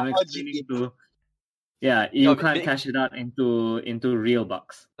like Oh, I'm explaining GTA. to, yeah, you No, can't cash it out into real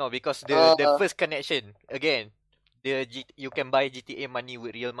bucks. No, because the first connection again, you can buy GTA money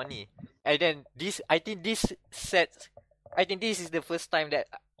with real money, and then I think this is the first time that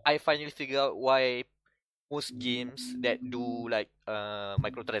I finally figure out why most games that do like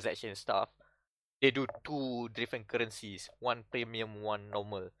microtransaction stuff, they do two different currencies, one premium, one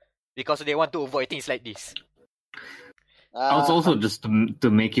normal, because they want to avoid things like this. It's also just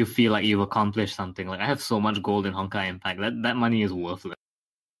to make you feel like you've accomplished something. Like, I have so much gold in Honkai Impact. That money is worthless.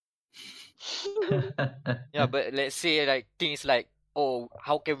 Yeah, but let's say like things like, oh,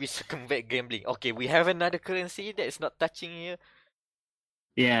 how can we circumvent gambling? Okay, we have another currency that is not touching here.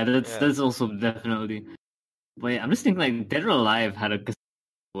 Yeah, that's also definitely. But yeah, I'm just thinking like Dead or Alive had a casino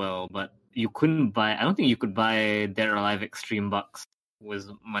as well, but you couldn't buy. I don't think you could buy Dead or Alive Extreme Bucks with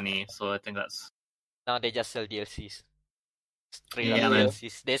money. So I think that's. Now they just sell DLCs. Straight Yeah, up man.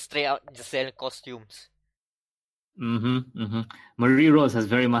 DLCs. They straight out just sell costumes. Marie Rose has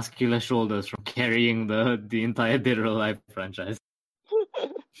very muscular shoulders from carrying the entire Dead or Alive franchise.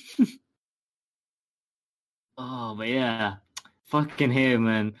 Oh, but yeah, fucking hey,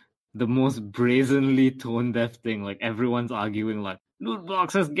 man. The most brazenly tone deaf thing. Like, everyone's arguing like, loot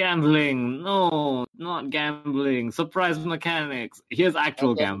boxes gambling. No, not gambling. Surprise mechanics. Here's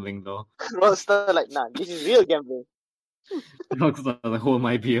actual gambling though. Rockstar like, nah, this is real gambling. Rockstar like, hold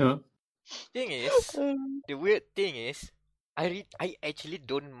my beer. Thing is, the weird thing is, I actually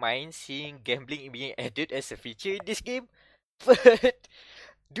don't mind seeing gambling being added as a feature in this game, but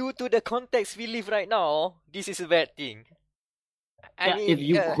due to the context we live right now, this is a bad thing. I mean, if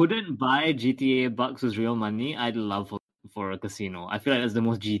you couldn't buy GTA bucks with real money, I'd love for a casino. I feel like that's the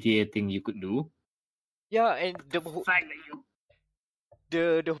most GTA thing you could do. Yeah, and the fact that you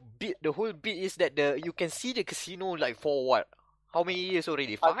the whole bit is that you can see the casino like for what? How many years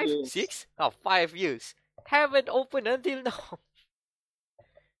already? 5? 6? 5 years. Haven't opened until now.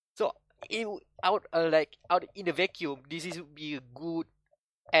 So out in the vacuum, this is be a good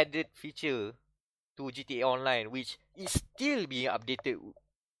added feature to GTA Online, which is still being updated.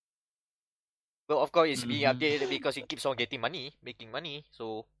 Well, of course, it's being updated because it keeps on making money.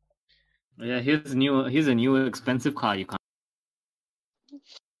 So yeah, here's a new expensive car you can't.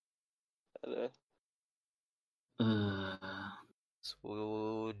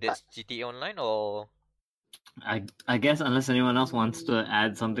 So that's GTA Online, or I guess unless anyone else wants to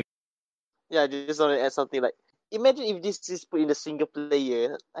add something. Yeah, I just want to add something like, imagine if this is put in the single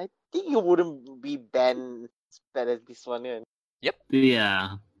player. I think you wouldn't be banned as bad as this one. Yeah. Yep.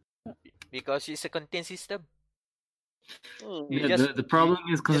 Yeah. Because it's a content system. Yeah, the problem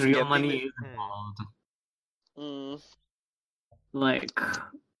is because real money is involved. Like,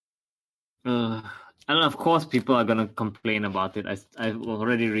 I don't know. Of course, people are gonna complain about it. I'm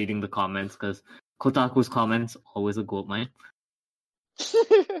already reading the comments because Kotaku's comments always a gold mine.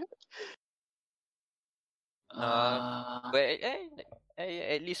 But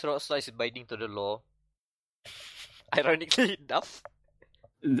at least Rockstar is abiding to the law. Ironically enough.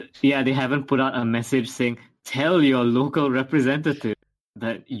 Yeah, they haven't put out a message saying, tell your local representative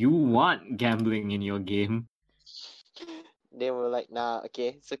that you want gambling in your game. They were like, nah,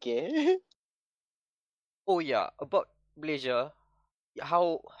 okay, it's okay. Oh yeah, about Malaysia,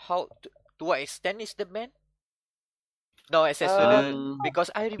 how to what extent is the ban? No access to the,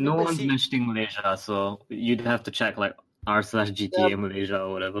 because I remember no one's mentioning Malaysia, so you'd have to check like r/GTA Malaysia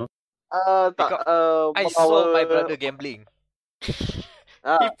or whatever. I saw my brother gambling. He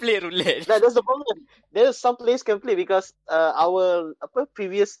Ah, play roulette. that's the problem. There's some players can play because our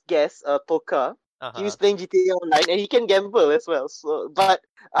previous guest Toka, he was Uh-huh. playing GTA Online and he can gamble as well. So, but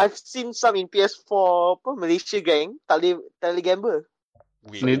I've seen some in PS4 Malaysia gang tak boleh gamble.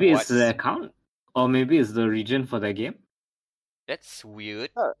 Wait, So Maybe it's what? the it's account, or maybe it's the region for that game. That's weird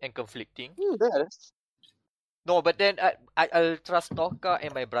uh, and conflicting. that's No, but then I'll trust Toka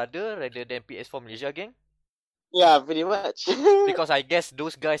and my brother rather than PS4 Malaysia gang. yeah, pretty much. Because I guess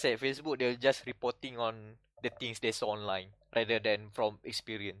those guys at Facebook, they're just reporting on the things they saw online rather than from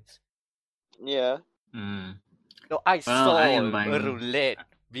experience. Yeah. Hmm. No, I Well, I saw am a buying. roulette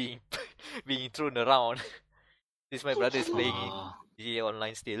being being thrown around. Since my brother is playing Oh, GTA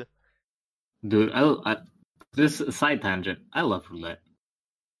Online still. dude, this side tangent. I love roulette.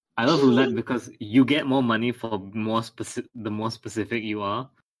 I love roulette because you get more money for the more specific you are.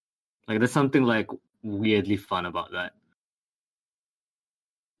 Like there's something like weirdly fun about that.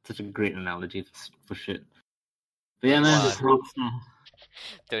 Such a great analogy for shit. But yeah, man, 21. Rockstar.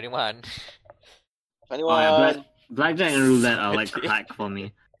 21. Oh yeah, Anyone? blackjack and roulette are like Okay. crack for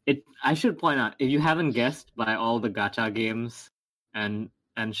me. I should point out, if you haven't guessed by all the gacha games and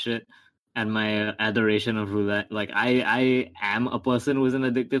shit, and my adoration of roulette, like I am a person with an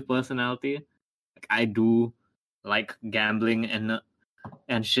addictive personality. Like I do like gambling and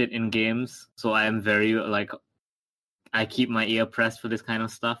shit in games, so I am very like I keep my ear pressed for this kind of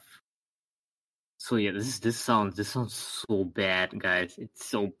stuff. So yeah, this sounds so bad, guys. It's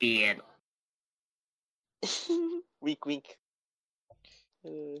so bad. Weak, weak.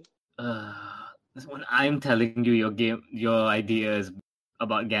 This when I'm telling you your idea is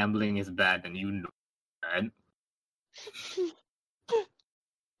about gambling is bad, and you know that.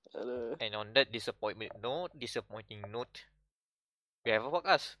 And on that disappointing note, we have a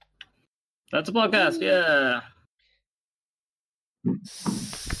podcast. That's a podcast, yeah.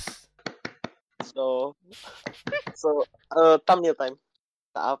 So, thumbnail time.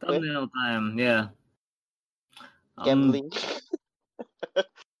 Tak apa. Thumbnail time, yeah. Gambling.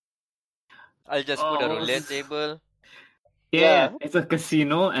 I'll just put a roulette table. Yeah, it's a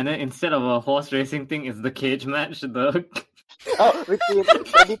casino, and then instead of a horse racing thing, it's the cage match. Oh, between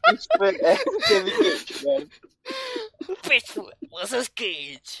Eddie Pitchford and Kevin Cage. Man. Pitchford versus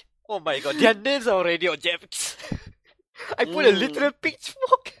Cage. Oh my god, their names are already on Japanese. I put a literal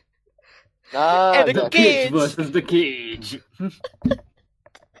pitchfork and a the cage versus the cage.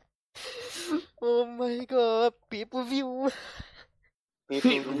 Oh my god, pay-per-view.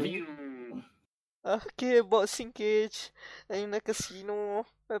 Pay-per-view. Okay, boxing cage in a casino,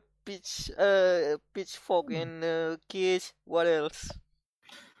 a pitchfork and a cage. What else?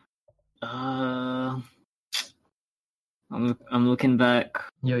 I'm looking back.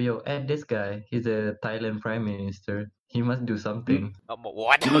 Yo, add this guy. He's a Thailand prime minister. He must do something.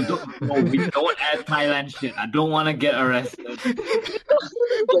 What? No, we don't add Thailand shit. I don't want to get arrested.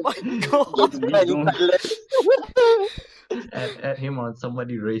 Oh my god. Add him on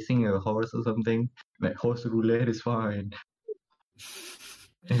somebody racing a horse or something. Like horse roulette is fine.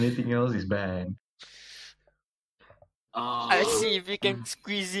 Anything else is bad. I'll see if we can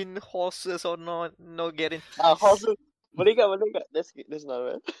squeeze in horses or not. No guarantee. Horses. Boleh tak? That's not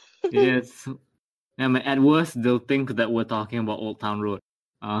bad. Yes. Yeah, man, at worst, they'll think that we're talking about Old Town Road.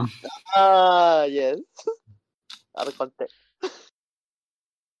 Yes. Out of context.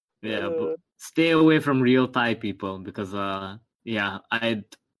 Yeah, but stay away from real Thai people because yeah,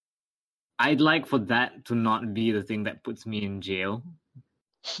 I'd like for that to not be the thing that puts me in jail.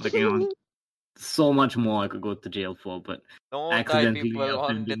 Like, you know, so much more I could go to jail for, but No Thai accidentally people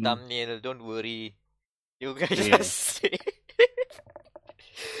on the offending- thumbnail. Don't worry. You guys Yeah. just say.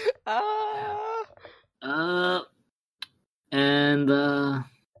 And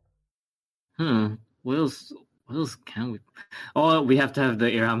what else can we? Oh, we have to have the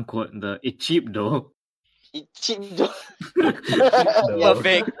Irham quote, the "It's cheap though." It's cheap though.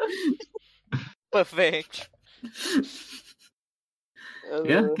 Perfect. Perfect.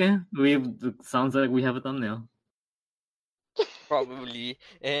 Yeah, okay. Sounds like we have a thumbnail. Probably.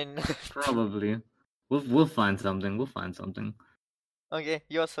 And Probably. We'll find something. We'll find something. okay,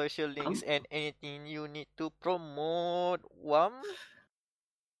 your social links and anything you need to promote. Wham?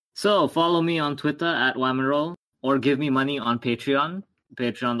 So follow me on Twitter at Wamerol or give me money on Patreon,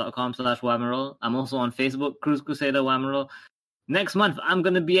 patreon.com/Wamerol. I'm also on Facebook, Cruise Crusader Wamerol. Next month, I'm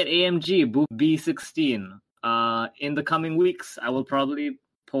going to be at AMG, booth B16. In the coming weeks, I will probably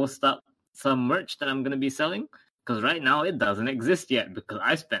post up some merch that I'm going to be selling. Because right now, it doesn't exist yet. Because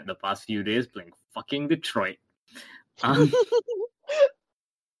I spent the past few days playing fucking Detroit.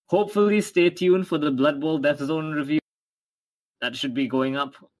 Hopefully, stay tuned for the Blood Bowl Death Zone review. that should be going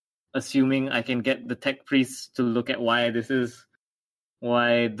up, assuming I can get the tech priests to look at why the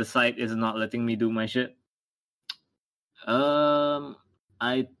site is not letting me do my shit.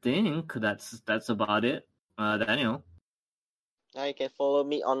 I think that's about it. Daniel. Now you can follow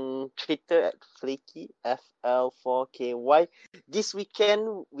me on Twitter at Flaky FL4KY. This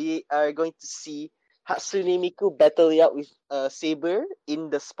weekend we are going to see Hatsune Miku battle it out with Saber in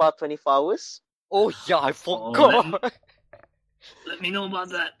the Spa 24 hours. Oh yeah, I forgot. Let me know about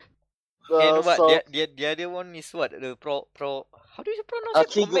that. And what? So, The other one is what? The pro. How do you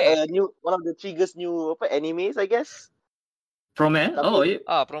pronounce it? Trigger, one of the Trigger's new animes, I guess. Prome? Oh,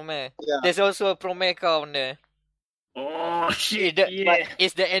 yeah. Prome. Yeah. There's also a Prome on there. Oh shit!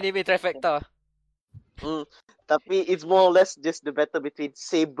 It's the anime trifecta. Tapi it's more or less just the battle between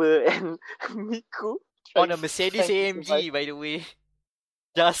Saber and Miku. On a Mercedes AMG, by the way.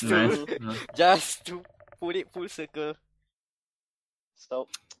 Just to put it full circle. So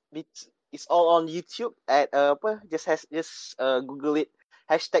it's all on YouTube at just Google it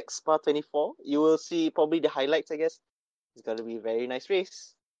 #Spa24. You will see probably the highlights, I guess. It's gonna be a very nice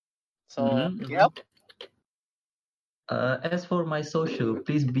race. So yep. As for my social,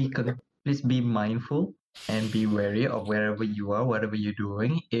 please be mindful and be wary of wherever you are, whatever you're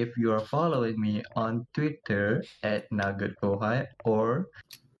doing. If you are following me on Twitter at NuggetKohai or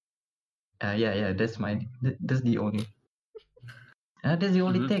that's the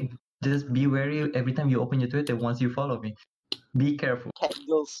only thing. Just be wary every time you open your Twitter once you follow me. Be careful. Cat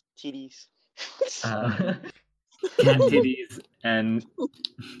girls titties. Cat titties and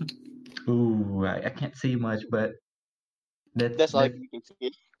ooh, I can't say much, but that's all you can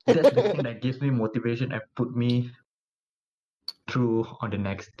say. That's the thing that gives me motivation and put me through on the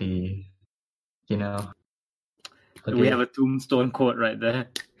next day. You know. Okay. We have a tombstone quote right there.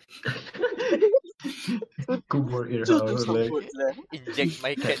 Kubur Irham, inject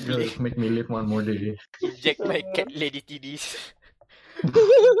my cat lady. Make me live one more day. Inject my cat lady TDs.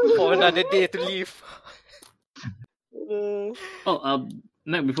 For another day to live.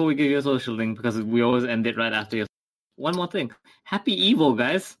 Meck, before we give you a social link, because we always end it right after your... One more thing. Happy Evo,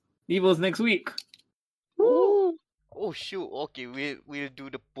 guys. Evo's next week. Woo. Oh, shoot. Okay, we'll do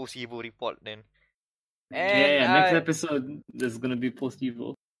the post-Evo report then. And next episode there's gonna be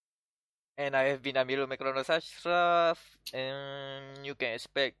post-Evo. And I have been Amirul Macronos Ashraf, and you can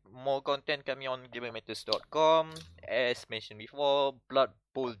expect more content coming on GamerMatters.com. As mentioned before, Blood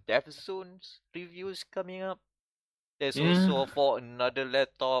Bowl Death Zones reviews coming up. There's also for another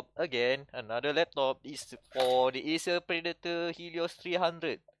laptop. Again, another laptop is for the Acer Predator Helios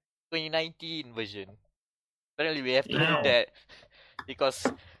 300 2019 version. Apparently, we have to do that because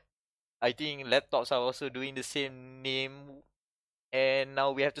I think laptops are also doing the same name, and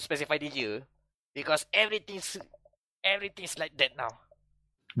now we have to specify the year because everything's like that now.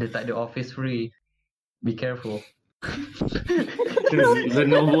 They like the Office free. Be careful.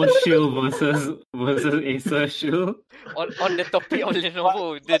 Lenovo Shield versus Acer Shield. On the topic of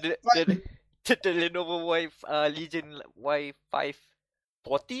Lenovo, the Lenovo Legion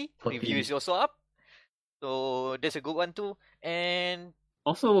Y540 review is also up. So that's a good one too. And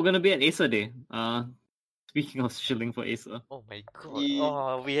also we're gonna be at Acer Day. Speaking of shilling for Acer. Oh my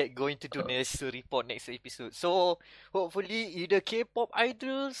god. We are going to do Acer report next episode. So hopefully either K-pop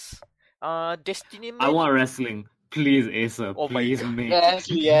idols, Destiny Man. I want wrestling. Please, Acer. Oh please, my God. Yes.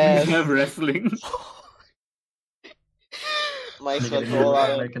 Please have wrestling. My son,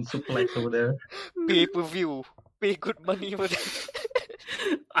 American suplex over there. Pay-per-view. Pay good money for that.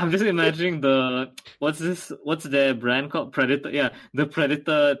 I'm just imagining what's their brand called? Predator. Yeah, the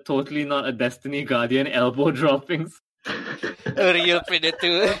Predator, totally not a Destiny Guardian, elbow droppings. A real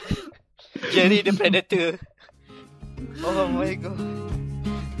Predator. Jerry the Predator. Oh my god.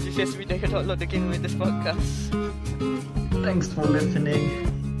 This has been dia.log, the Game with this podcast. Thanks for listening.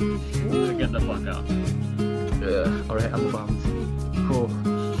 Get the fuck out. Alright, I'm bounced. Cool.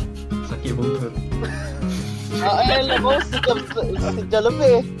 Sakit buntut. Alam mo, sejam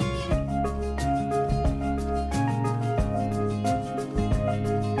lebih.